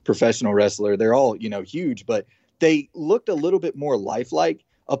professional wrestler. They're all, you know, huge, but they looked a little bit more lifelike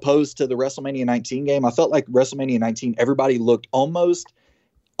opposed to the WrestleMania 19 game. I felt like WrestleMania 19, everybody looked almost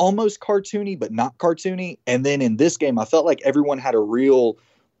cartoony, but not cartoony. And then in this game, I felt like everyone had a real,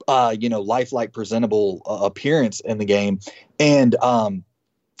 lifelike, presentable appearance in the game. And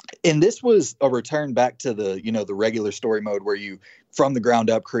this was a return back to the regular story mode where you, from the ground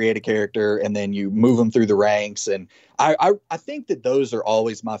up, create a character and then you move them through the ranks. And I think that those are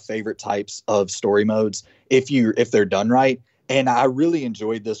always my favorite types of story modes if they're done right. And I really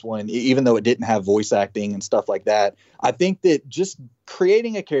enjoyed this one, even though it didn't have voice acting and stuff like that. I think that just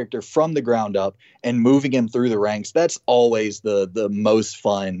creating a character from the ground up and moving him through the ranks, that's always the most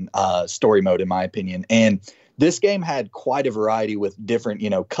fun story mode, in my opinion. And this game had quite a variety with different,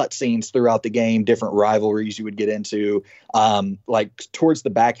 cutscenes throughout the game, different rivalries you would get into. Like towards the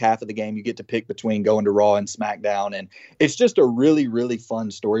back half of the game, you get to pick between going to Raw and SmackDown. And it's just a really, really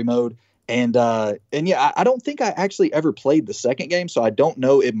fun story mode. And yeah, I don't think I actually ever played the second game, so I don't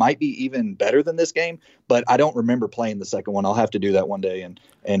know. It might be even better than this game, but I don't remember playing the second one. I'll have to do that one day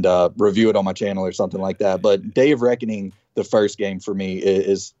and review it on my channel or something like that. But Day of Reckoning, the first game for me,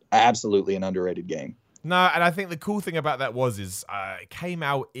 is absolutely an underrated game. No, and I think the cool thing about that is it came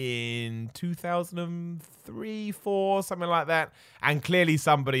out in 2003, 4, something like that. And clearly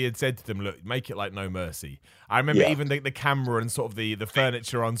somebody had said to them, look, make it like No Mercy. I remember even the camera and sort of the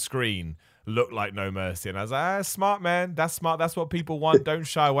furniture on screen looked like No Mercy. And I was like, smart, man. That's smart. That's what people want. Don't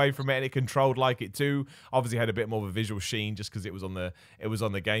shy away from it. And it controlled like it too. Obviously had a bit more of a visual sheen just because it was on the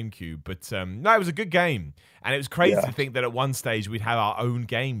GameCube. But no, it was a good game. And it was crazy to think that at one stage we'd have our own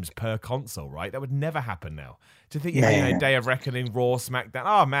games per console, right? That would never happen now. To think, Day of Reckoning, Raw, SmackDown.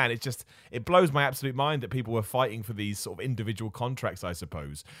 Oh, man, it blows my absolute mind that people were fighting for these sort of individual contracts, I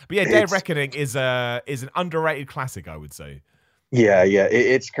suppose. But yeah, Day of Reckoning is an underrated classic, I would say. Yeah,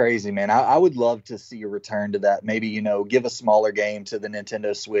 it's crazy, man. I would love to see a return to that. Maybe, give a smaller game to the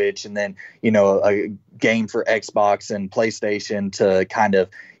Nintendo Switch and then, a game for Xbox and PlayStation to kind of,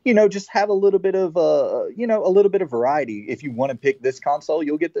 just have a little bit of, variety. If you want to pick this console,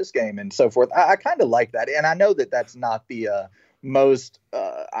 you'll get this game and so forth. I kind of like that. And I know that that's not the most,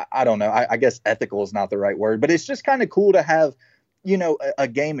 I don't know, I guess ethical is not the right word, but it's just kind of cool to have, a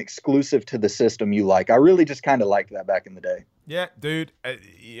game exclusive to the system you like. I really just kind of liked that back in the day. Yeah, dude,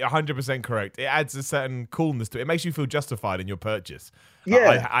 100% correct. It adds a certain coolness to it. It makes you feel justified in your purchase.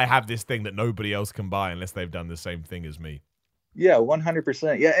 Yeah. I have this thing that nobody else can buy unless they've done the same thing as me. Yeah,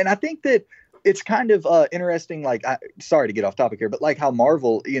 100%. Yeah, and I think that it's kind of interesting, sorry to get off topic here, but like how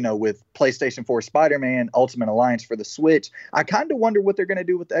Marvel, with PlayStation 4 Spider-Man, Ultimate Alliance for the Switch, I kind of wonder what they're going to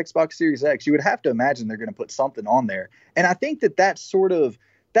do with the Xbox Series X. You would have to imagine they're going to put something on there. And I think that sort of,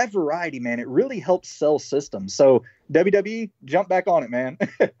 that variety, man, it really helps sell systems. So WWE, jump back on it, man.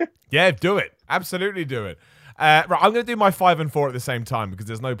 Yeah, do it. Absolutely do it. Right, I'm going to do my 5 and 4 at the same time because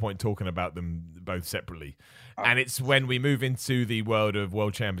there's no point talking about them both separately. And it's when we move into the world of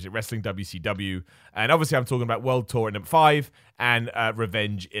World Championship Wrestling, WCW. And obviously I'm talking about World Tour in at 5 and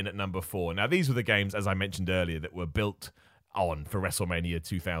Revenge in at number 4. Now, these were the games, as I mentioned earlier, that were built on for WrestleMania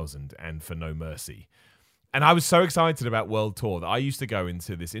 2000 and for No Mercy. And I was so excited about World Tour that I used to go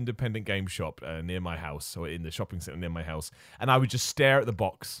into this independent game shop near my house, or in the shopping center near my house, and I would just stare at the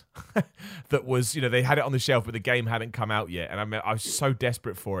box that was, they had it on the shelf, but the game hadn't come out yet. And I was so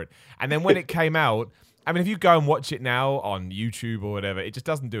desperate for it. And then when it came out, I mean, if you go and watch it now on YouTube or whatever, it just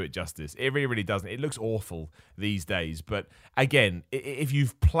doesn't do it justice. It really, really doesn't. It looks awful these days. But again, if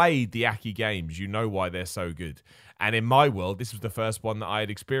you've played the Aki games, you know why they're so good. And in my world, this was the first one that I had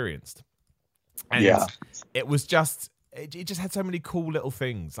experienced. And it was just, it just had so many cool little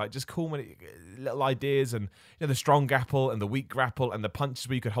things, like just cool little ideas, and the strong grapple and the weak grapple and the punches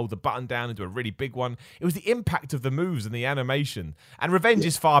where you could hold the button down and do a really big one. It was the impact of the moves and the animation. And Revenge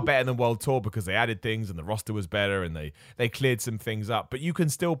is far better than World Tour because they added things and the roster was better and they cleared some things up. But you can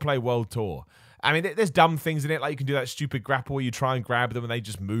still play World Tour. I mean, there's dumb things in it, like you can do that stupid grapple where you try and grab them and they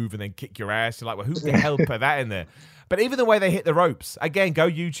just move and then kick your ass. You're like, well, who the hell put that in there? But even the way they hit the ropes, again, go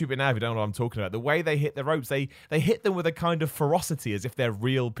YouTube it now if you don't know what I'm talking about. The way they hit the ropes, they hit them with a kind of ferocity as if they're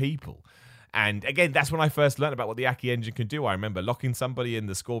real people. And again, that's when I first learned about what the Aki engine can do. I remember locking somebody in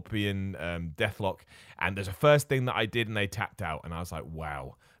the Scorpion Deathlock, and there's a first thing that I did and they tapped out. And I was like,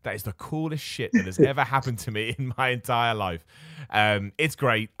 wow, that is the coolest shit that has ever happened to me in my entire life. It's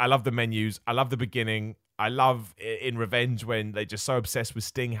great. I love the menus. I love the beginning. I love in Revenge when they're just so obsessed with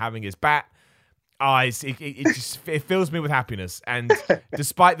Sting having his bat. It fills me with happiness. And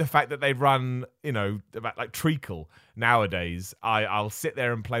despite the fact that they run, about like treacle nowadays, I'll sit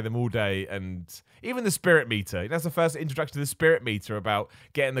there and play them all day. And even the spirit meter, that's the first introduction to the spirit meter about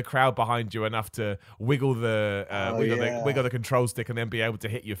getting the crowd behind you enough to wiggle the control stick and then be able to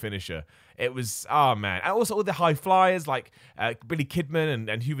hit your finisher. It was, oh man. And also all the high flyers like Billy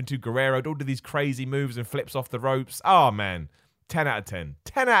Kidman and Juventud Guerrero, all do these crazy moves and flips off the ropes. Oh man. 10 out of 10.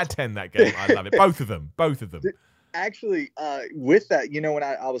 10 out of 10, that game. I love it. Both of them. Actually, with that, when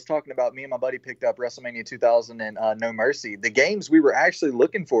I was talking about me and my buddy picked up WrestleMania 2000 and No Mercy, the games we were actually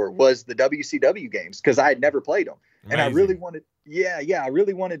looking for was the WCW games because I had never played them. Amazing. And I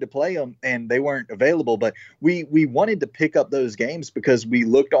really wanted to play them and they weren't available. But we wanted to pick up those games because we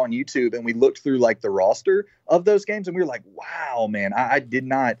looked on YouTube and we looked through like the roster of those games and we were like, wow, man,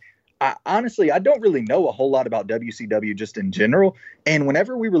 honestly, I don't really know a whole lot about WCW just in general. And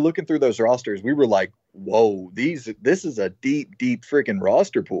whenever we were looking through those rosters, we were like, whoa, this is a deep, deep freaking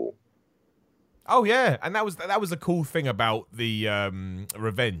roster pool. Oh, yeah. And that was a cool thing about the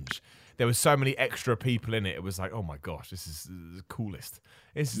Revenge. There was so many extra people in it. It was like, oh, my gosh, this is the coolest.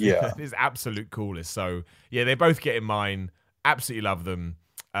 This is absolute coolest. So, yeah, they both get in mine. Absolutely love them.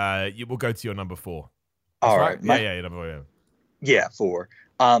 We'll go to your number 4. All right. Yeah, number 4, yeah. Yeah, 4.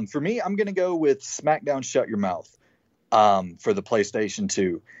 For me, I'm going to go with SmackDown Shut Your Mouth for the PlayStation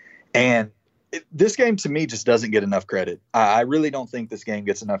 2. And this game, to me, just doesn't get enough credit. I really don't think this game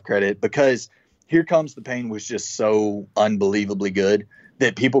gets enough credit because Here Comes the Pain was just so unbelievably good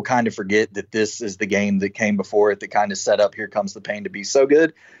that people kind of forget that this is the game that came before it that kind of set up Here Comes the Pain to be so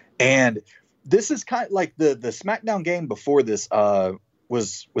good. And this is kind of like the SmackDown game before this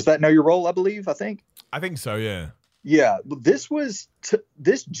was that Know Your Role, I think? I think so, yeah. Yeah, this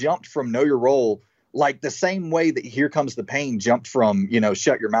jumped from Know Your Role like the same way that Here Comes the Pain jumped from,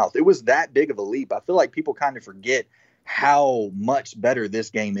 Shut Your Mouth. It was that big of a leap. I feel like people kind of forget how much better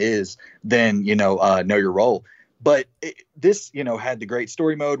this game is than, Know Your Role. But this, had the great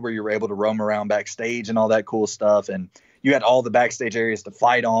story mode where you were able to roam around backstage and all that cool stuff. And you had all the backstage areas to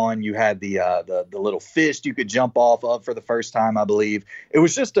fight on. You had the little fist you could jump off of for the first time, I believe. It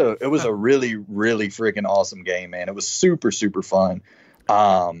was a really, really freaking awesome game, man. It was super, super fun.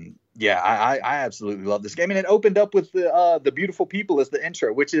 I absolutely love this game. And it opened up with the Beautiful People as the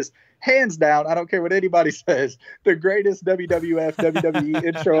intro, which is hands down, I don't care what anybody says, the greatest WWF, WWE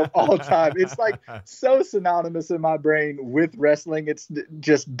intro of all time. It's like so synonymous in my brain with wrestling. It's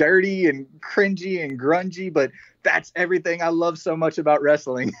just dirty and cringy and grungy, but that's everything I love so much about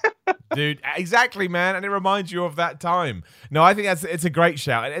wrestling. Dude, exactly, man. And it reminds you of that time. No, I think it's a great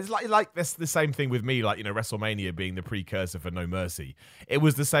shout. And it's like this the same thing with me, like, WrestleMania being the precursor for No Mercy. It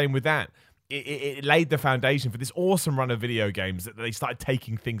was the same with that. It laid the foundation for this awesome run of video games that they started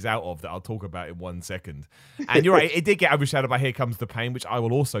taking things out of that I'll talk about in 1 second. And you're right, it did get overshadowed by Here Comes the Pain, which I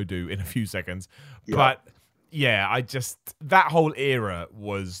will also do in a few seconds. Yeah. But yeah, that whole era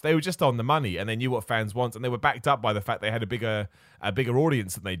they were just on the money and they knew what fans want and they were backed up by the fact they had a bigger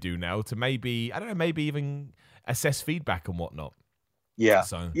audience than they do now to maybe even assess feedback and whatnot. Yeah.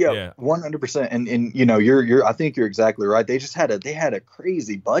 So, yeah, 100%. And you know, you're I think you're exactly right. They just had a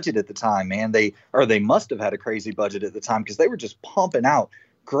crazy budget at the time, man. They must have had a crazy budget at the time, because they were just pumping out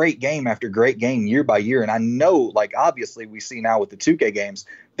great game after great game year by year. And I know, like, obviously we see now with the 2K games,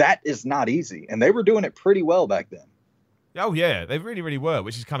 that is not easy. And they were doing it pretty well back then. Oh, yeah, they really, really were,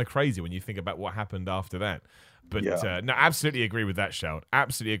 which is kind of crazy when you think about what happened after that. But no, absolutely agree with that shout.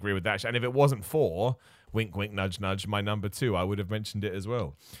 Absolutely agree with that shout. And if it wasn't for, wink, wink, nudge, nudge, my number 2, I would have mentioned it as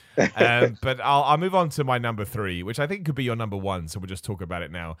well. But I'll move on to my number 3, which I think could be your number 1. So we'll just talk about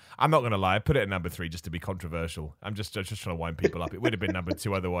it now. I'm not going to lie. I put it at number 3 just to be controversial. I'm just trying to wind people up. It would have been number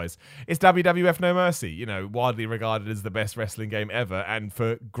 2 otherwise. It's WWF No Mercy, you know, widely regarded as the best wrestling game ever, and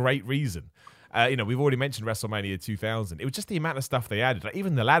for great reason. You know, we've already mentioned WrestleMania 2000. It was just the amount of stuff they added, like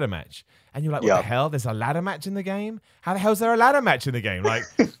even the ladder match. And you're like, what the hell? There's a ladder match in the game? How the hell's there a ladder match in the game? Like,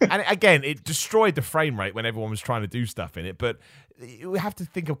 and again, it destroyed the frame rate when everyone was trying to do stuff in it. But we have to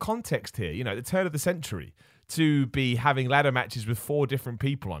think of context here. You know, the turn of the century, to be having ladder matches with 4 different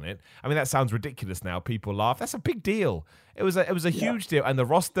people on it. I mean, that sounds ridiculous now. People laugh. That's a big deal. It was a huge deal. And the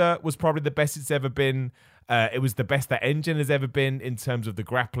roster was probably the best it's ever been. It was the best that Engine has ever been in terms of the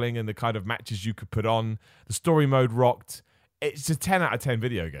grappling and the kind of matches you could put on. The story mode rocked. It's a 10 out of 10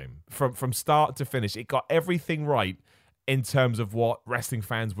 video game. From start to finish, it got everything right in terms of what wrestling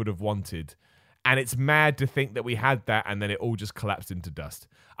fans would have wanted. And it's mad to think that we had that and then it all just collapsed into dust.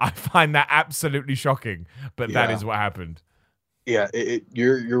 I find that absolutely shocking, but that is what happened. Yeah,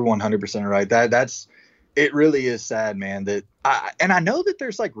 you're 100% right. That's it. Really is sad, man. I know that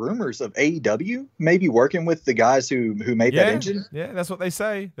there's like rumors of AEW maybe working with the guys who made that engine. Yeah, that's what they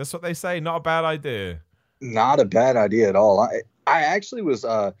say. Not a bad idea. Not a bad idea at all. I actually was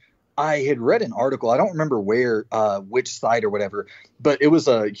I had read an article. I don't remember where, which site or whatever, but it was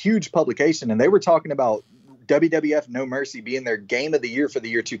a huge publication, and they were talking about WWF No Mercy being their game of the year for the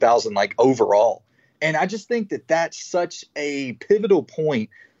year 2000, like overall. And I just think that that's such a pivotal point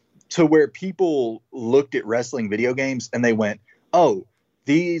to where people looked at wrestling video games and they went, oh,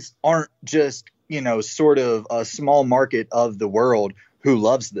 these aren't just, you know, sort of a small market of the world who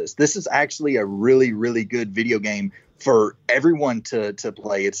loves this. This is actually a really, really good video game for everyone to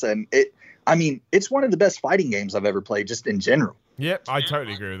play. It's one of the best fighting games I've ever played, just in general. Yep, I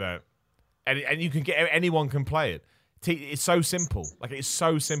totally agree with that. And you can get, anyone can play it. It's so simple. Like, it's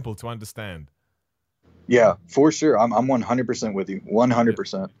so simple to understand. Yeah, for sure. I'm 100% with you.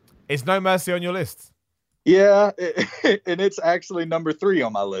 100%. It's No Mercy on your list. Yeah, and it's actually number 3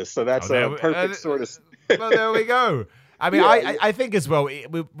 on my list. So that's a perfect sort of. Well, there we go. I mean, I think as well,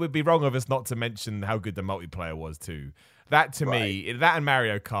 it would be wrong of us not to mention how good the multiplayer was too. That to me, that and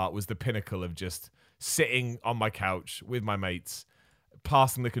Mario Kart was the pinnacle of just sitting on my couch with my mates,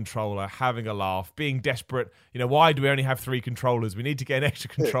 passing the controller, having a laugh, being desperate. You know, why do we only have 3 controllers? We need to get an extra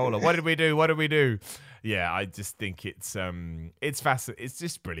controller. What did we do? Yeah, I just think it's fascinating. It's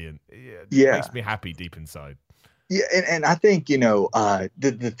just brilliant. It makes me happy deep inside. Yeah, and I think, you know,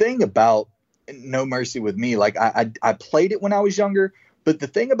 the thing about No Mercy with me, like I played it when I was younger, but the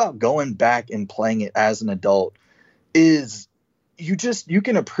thing about going back and playing it as an adult is you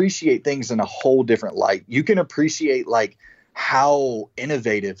can appreciate things in a whole different light. You can appreciate like how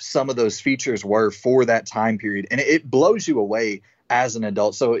innovative some of those features were for that time period, and it blows you away as an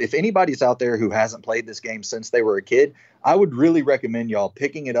adult. So if anybody's out there who hasn't played this game since they were a kid, I would really recommend y'all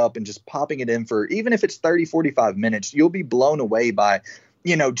picking it up and just popping it in for, even if it's 30, 45 minutes, you'll be blown away by,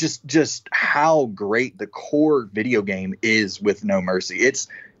 you know, just how great the core video game is with No Mercy.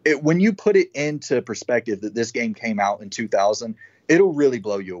 When you put it into perspective that this game came out in 2000, it'll really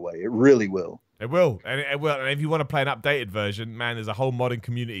blow you away. It really will. It will. And if you want to play an updated version, man, there's a whole modern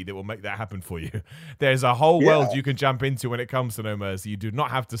community that will make that happen for you. There's a whole world you can jump into when it comes to No Mercy. You do not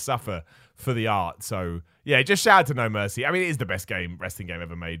have to suffer for the art. So, yeah, just shout out to No Mercy. I mean, it is the best wrestling game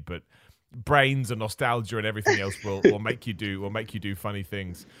ever made, but brains and nostalgia and everything else will make you do funny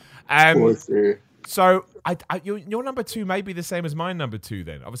things. So your number 2 may be the same as my number 2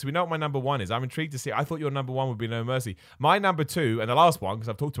 then. Obviously, we know what my number 1 is. I'm intrigued to see. I thought your number 1 would be No Mercy. My number 2, and the last one, because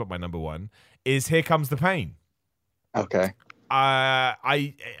I've talked about my number 1, is Here Comes the Pain. Okay. I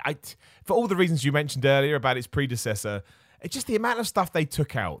for all the reasons you mentioned earlier about its predecessor, it's just the amount of stuff they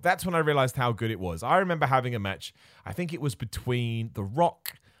took out. That's when I realized how good it was. I remember having a match, I think it was between The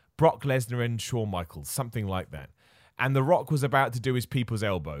Rock, Brock Lesnar, and Shawn Michaels, something like that. And The Rock was about to do his people's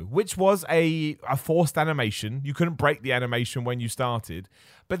elbow, which was a forced animation. You couldn't break the animation when you started,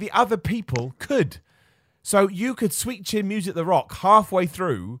 but the other people could. So you could sweet chin music The Rock halfway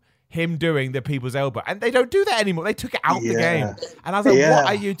through. him doing the people's elbow. And they don't do that anymore. They took it out the game. And I was like, what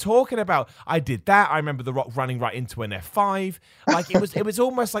are you talking about? I did that. I remember The Rock running right into an F5. Like, it was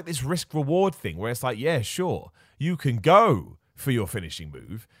almost like this risk-reward thing where it's like, yeah, sure, you can go for your finishing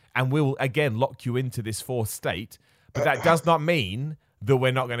move, and we'll, again, lock you into this fourth state. But that does not mean that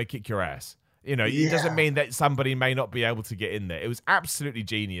we're not going to kick your ass. You know, it doesn't mean that somebody may not be able to get in there. It was absolutely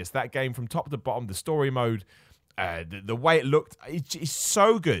genius. That game from top to bottom, the story mode, the way it looked, it's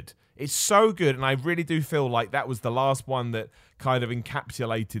so good. It's so good, and I really do feel like that was the last one that kind of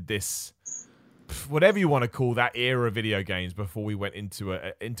encapsulated this, whatever you want to call that era of video games before we went into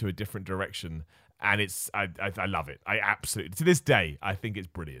a different direction. And I love it. I absolutely, to this day, I think it's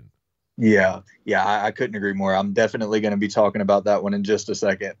brilliant. Yeah, I couldn't agree more. I'm definitely going to be talking about that one in just a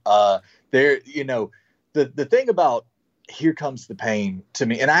second. The thing about Here Comes the Pain to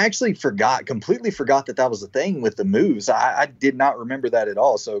me, and I actually completely forgot that was a thing with the moves. I did not remember that at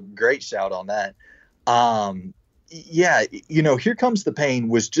all. So great shout on that. Here Comes the Pain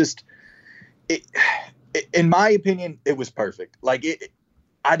was just, in my opinion, it was perfect. Like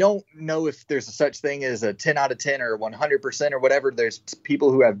I don't know if there's a such thing as a 10 out of 10 or 100% or whatever. There's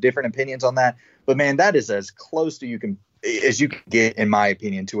people who have different opinions on that. But man, that is as close to you can get, in my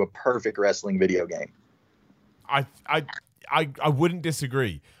opinion, to a perfect wrestling video game. I wouldn't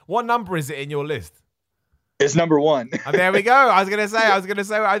disagree. What number is it in your list? It's number 1. And there we go. I was gonna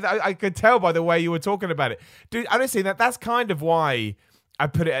say. I could tell by the way you were talking about it, dude. Honestly, that's kind of why I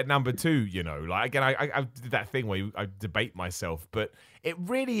put it at number 2. You know, like again, I did that thing where I debate myself, but it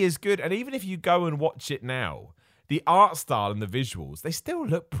really is good. And even if you go and watch it now, the art style and the visuals, they still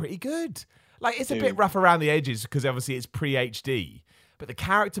look pretty good. Like, it's a bit rough around the edges because obviously it's pre-HD. But the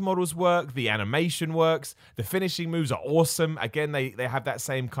character models work, the animation works, the finishing moves are awesome. Again, they have that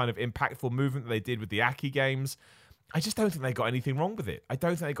same kind of impactful movement that they did with the Aki games. I just don't think they got anything wrong with it. I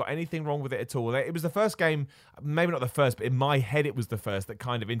don't think they got anything wrong with it at all. It was the first game, maybe not the first, but in my head it was the first that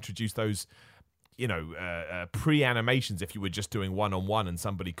kind of introduced those, pre-animations if you were just doing one-on-one and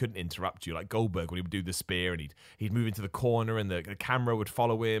somebody couldn't interrupt you, like Goldberg when he would do the spear and he'd move into the corner and the camera would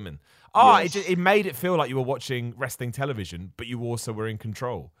follow him. And it made it feel like you were watching wrestling television, but you also were in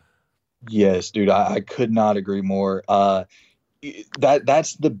control. Yes, dude, I could not agree more.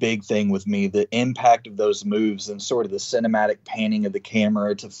 That's the big thing with me, the impact of those moves and sort of the cinematic panning of the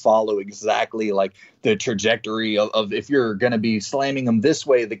camera to follow exactly like the trajectory of if you're going to be slamming them this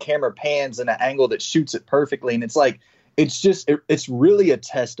way, the camera pans in an angle that shoots it perfectly. And it's like, it's really a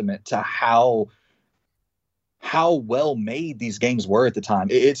testament to how well made these games were at the time.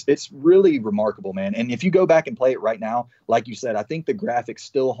 It's really remarkable, man. And if you go back and play it right now, like you said, I think the graphics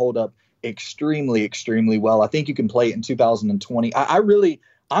still hold up extremely, extremely well. I think you can play it in 2020.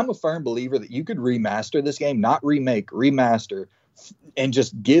 I'm a firm believer that you could remaster this game, not remake, remaster, and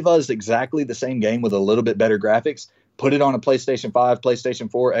just give us exactly the same game with a little bit better graphics, put it on a PlayStation 5, PlayStation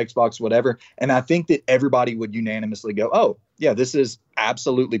 4, Xbox, whatever. And I think that everybody would unanimously go, oh, yeah, this is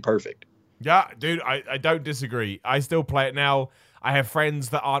absolutely perfect. Yeah, dude, I don't disagree. I still play it now. I have friends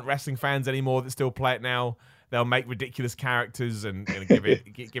that aren't wrestling fans anymore that still play it now. They'll make ridiculous characters and give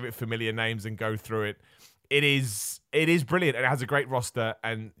it familiar names and go through it. It is brilliant. It has a great roster,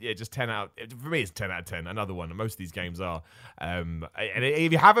 and yeah, just 10 out. For me, it's 10 out of 10. Another one, and most of these games are. And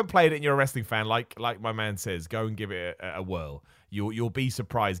if you haven't played it and you're a wrestling fan, like my man says, go and give it a whirl. You'll be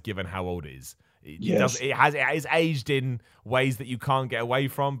surprised given how old it is. It is aged in ways that you can't get away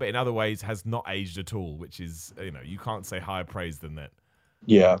from, but in other ways has not aged at all, which is, you can't say higher praise than that.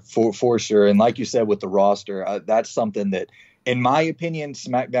 Yeah, for sure. And like you said, with the roster, that's something that, in my opinion,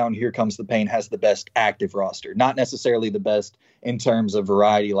 SmackDown Here Comes the Pain has the best active roster. Not necessarily the best in terms of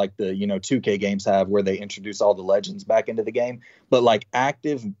variety like the, 2K games have, where they introduce all the legends back into the game. But like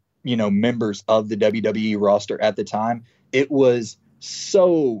active, members of the WWE roster at the time, it was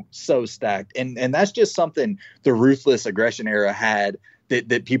so stacked. And that's just something the Ruthless Aggression era had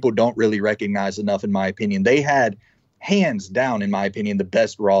that people don't really recognize enough, in my opinion. They had, hands down, in my opinion, the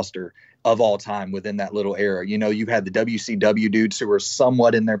best roster of all time within that little era. You had the WCW dudes who were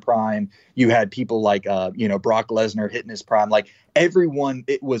somewhat in their prime. You had people like, Brock Lesnar hitting his prime. Like everyone,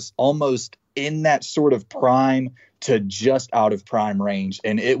 it was almost in that sort of prime to just out of prime range.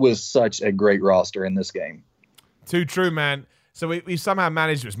 And it was such a great roster in this game. Too true, man. So we somehow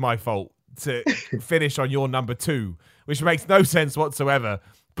managed, it was my fault, to finish on your number 2, which makes no sense whatsoever.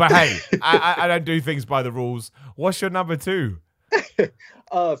 But hey, I don't do things by the rules. What's your number 2?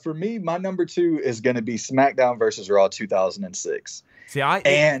 For me, my number 2 is going to be SmackDown versus Raw 2006. See,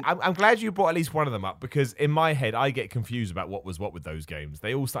 I'm glad you brought at least one of them up, because in my head, I get confused about what was what with those games.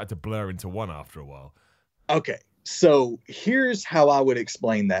 They all started to blur into one after a while. Okay. So here's how I would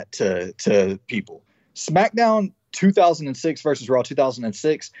explain that to people. SmackDown 2006 versus Raw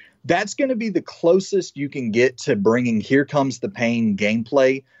 2006, that's going to be the closest you can get to bringing Here Comes the Pain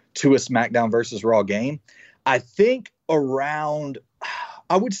gameplay to a SmackDown versus Raw game. I think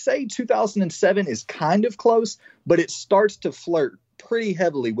I would say 2007 is kind of close, but it starts to flirt pretty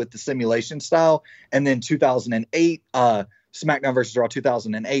heavily with the simulation style. And then 2008, SmackDown vs. Raw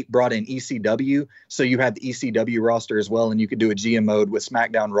 2008 brought in ECW. So you had the ECW roster as well, and you could do a GM mode with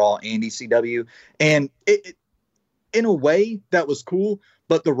SmackDown, Raw, and ECW. And it in a way, that was cool,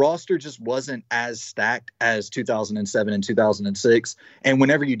 but the roster just wasn't as stacked as 2007 and 2006. And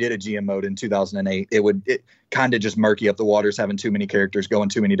whenever you did a GM mode in 2008, it kind of just murky up the waters, having too many characters going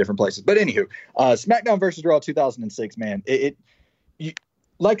too many different places. But anywho, SmackDown vs. Raw 2006, man,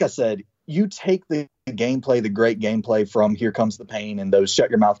 like I said, you take the gameplay, the great gameplay from Here Comes the Pain and those shut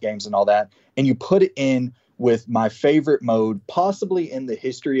your mouth games and all that, and you put it in with my favorite mode, possibly in the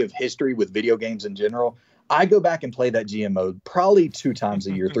history of history with video games in general. I go back and play that GM mode probably 2 times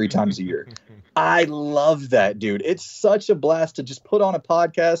a year, 3 times a year. I love that, dude. It's such a blast to just put on a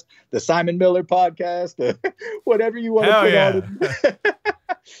podcast, the Simon Miller podcast, whatever you want to put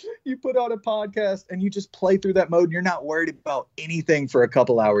on. You put on a podcast and you just play through that mode and you're not worried about anything for a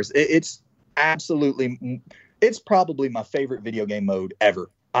couple hours. It's probably my favorite video game mode ever.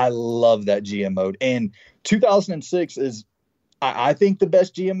 I love that GM mode. And 2006 is, I think, the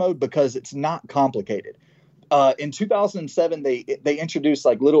best GM mode because it's not complicated. In 2007, they introduced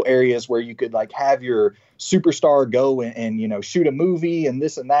like little areas where you could like have your superstar go and shoot a movie and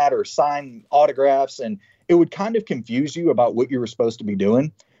this and that, or sign autographs, and it would kind of confuse you about what you were supposed to be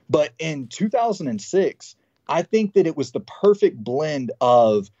doing. But in 2006, I think that it was the perfect blend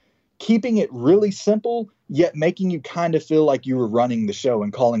of keeping it really simple, yet making you kind of feel like you were running the show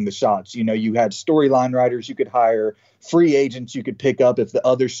and calling the shots. You had storyline writers you could hire, free agents you could pick up if the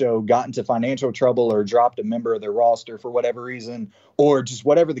other show got into financial trouble or dropped a member of their roster for whatever reason, or just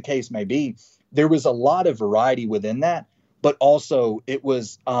whatever the case may be. There was a lot of variety within that, but also it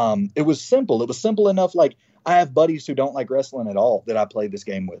was simple. It was simple enough. Like, I have buddies who don't like wrestling at all that I play this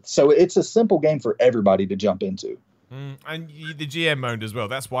game with. So it's a simple game for everybody to jump into. And the GM mode as well.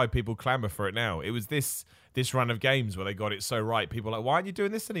 That's why people clamor for it now. It was this run of games where they got it so right. People are like, why aren't you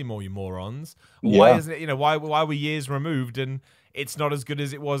doing this anymore, you morons? Why isn't it? Why were years removed and it's not as good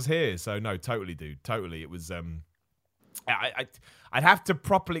as it was here? So no, totally, dude, totally. It was. I'd have to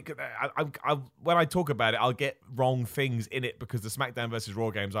properly. When I talk about it, I'll get wrong things in it because the SmackDown versus Raw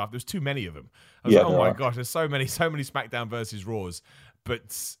games there's too many of them. I was like, oh my gosh, there's so many SmackDown versus Raws.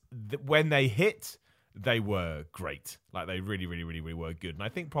 But when they hit, they were great. Like, they really, really, really, really were good. And I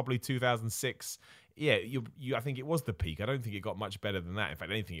think probably 2006. Yeah, I think it was the peak. I don't think it got much better than that. In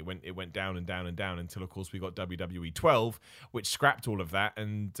fact, anything, it went down and down and down until, of course, we got WWE 12, which scrapped all of that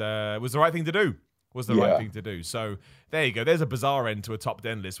and was the right thing to do. Right thing to do. So there you go. There's a bizarre end to a top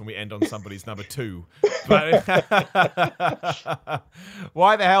 10 list when we end on somebody's number 2. But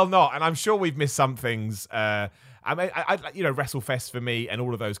why the hell not? And I'm sure we've missed some things. I WrestleFest for me and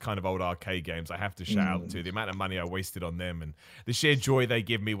all of those kind of old arcade games, I have to shout out to the amount of money I wasted on them and the sheer joy they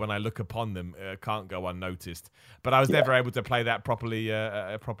give me when I look upon them can't go unnoticed. But I was never able to play that properly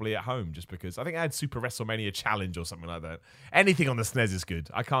at home just because I think I had Super WrestleMania Challenge or something like that. Anything on the SNES is good.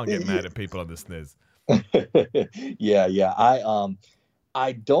 I can't get mad at people on the SNES. Yeah.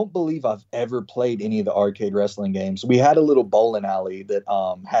 I don't believe I've ever played any of the arcade wrestling games. We had a little bowling alley that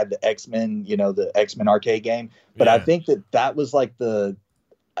had the X-Men, the X-Men arcade game. But I think that was like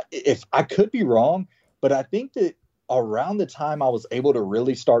if I could be wrong, but I think that around the time I was able to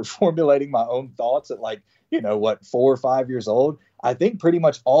really start formulating my own thoughts at 4 or 5 years old, I think pretty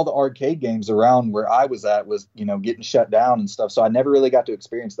much all the arcade games around where I was at was, getting shut down and stuff. So I never really got to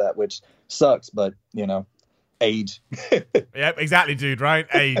experience that, which sucks, but age. Yep, exactly, dude, right?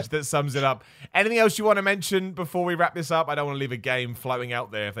 Age, that sums it up. Anything else you want to mention before we wrap this up? I don't want to leave a game floating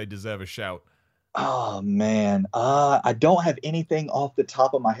out there if they deserve a shout. Oh, man. I don't have anything off the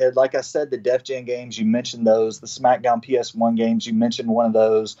top of my head. Like I said, the Def Jam games, you mentioned those. The SmackDown PS1 games, you mentioned one of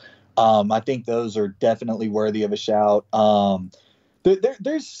those. I think those are definitely worthy of a shout.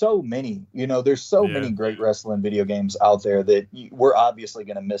 There's so many, there's so many great wrestling video games out there that we're obviously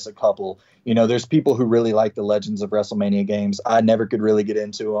going to miss a couple. There's people who really like the Legends of WrestleMania games. I never could really get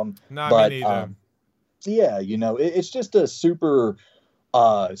into them. No, but, me neither. It's just a super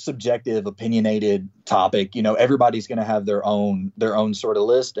subjective, opinionated topic. Everybody's going to have their own sort of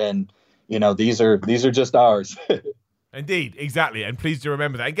list. And, these are just ours. Indeed, exactly. And please do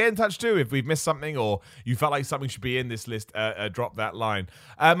remember that. And get in touch too if we've missed something or you felt like something should be in this list. Drop that line.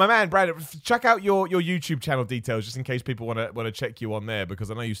 My man, Brad, check out your YouTube channel details just in case people want to check you on there,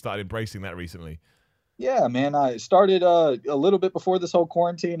 because I know you started embracing that recently. Yeah, man, I started a little bit before this whole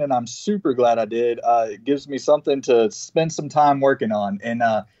quarantine, and I'm super glad I did. It gives me something to spend some time working on. And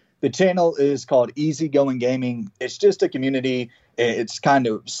the channel is called Easygoing Gaming. It's just a community. It's kind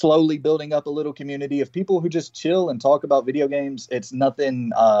of slowly building up a little community of people who just chill and talk about video games. It's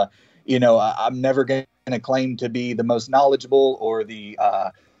nothing, I'm never going to claim to be the most knowledgeable or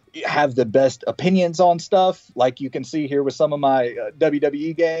have the best opinions on stuff, like you can see here with some of my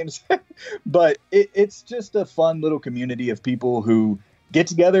WWE games. But it's just a fun little community of people who get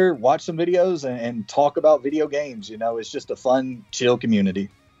together, watch some videos, and talk about video games. It's just a fun, chill community.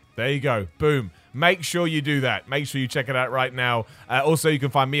 There you go. Boom. Make sure you do that. Make sure you check it out right now. Also, you can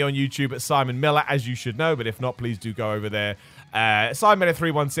find me on YouTube at Simon Miller, as you should know. But if not, please do go over there. Simon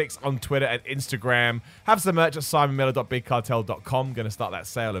Miller316 on Twitter and Instagram. Have some merch at simonmiller.bigcartel.com. Going to start that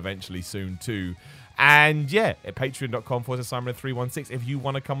sale eventually soon too. And yeah, at patreon.com/Simon316. If you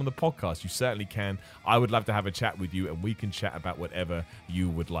want to come on the podcast, you certainly can. I would love to have a chat with you, and we can chat about whatever you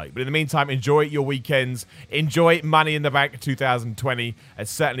would like. But in the meantime, enjoy your weekends. Enjoy Money in the Bank 2020.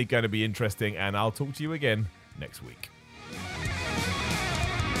 It's certainly going to be interesting, and I'll talk to you again next week.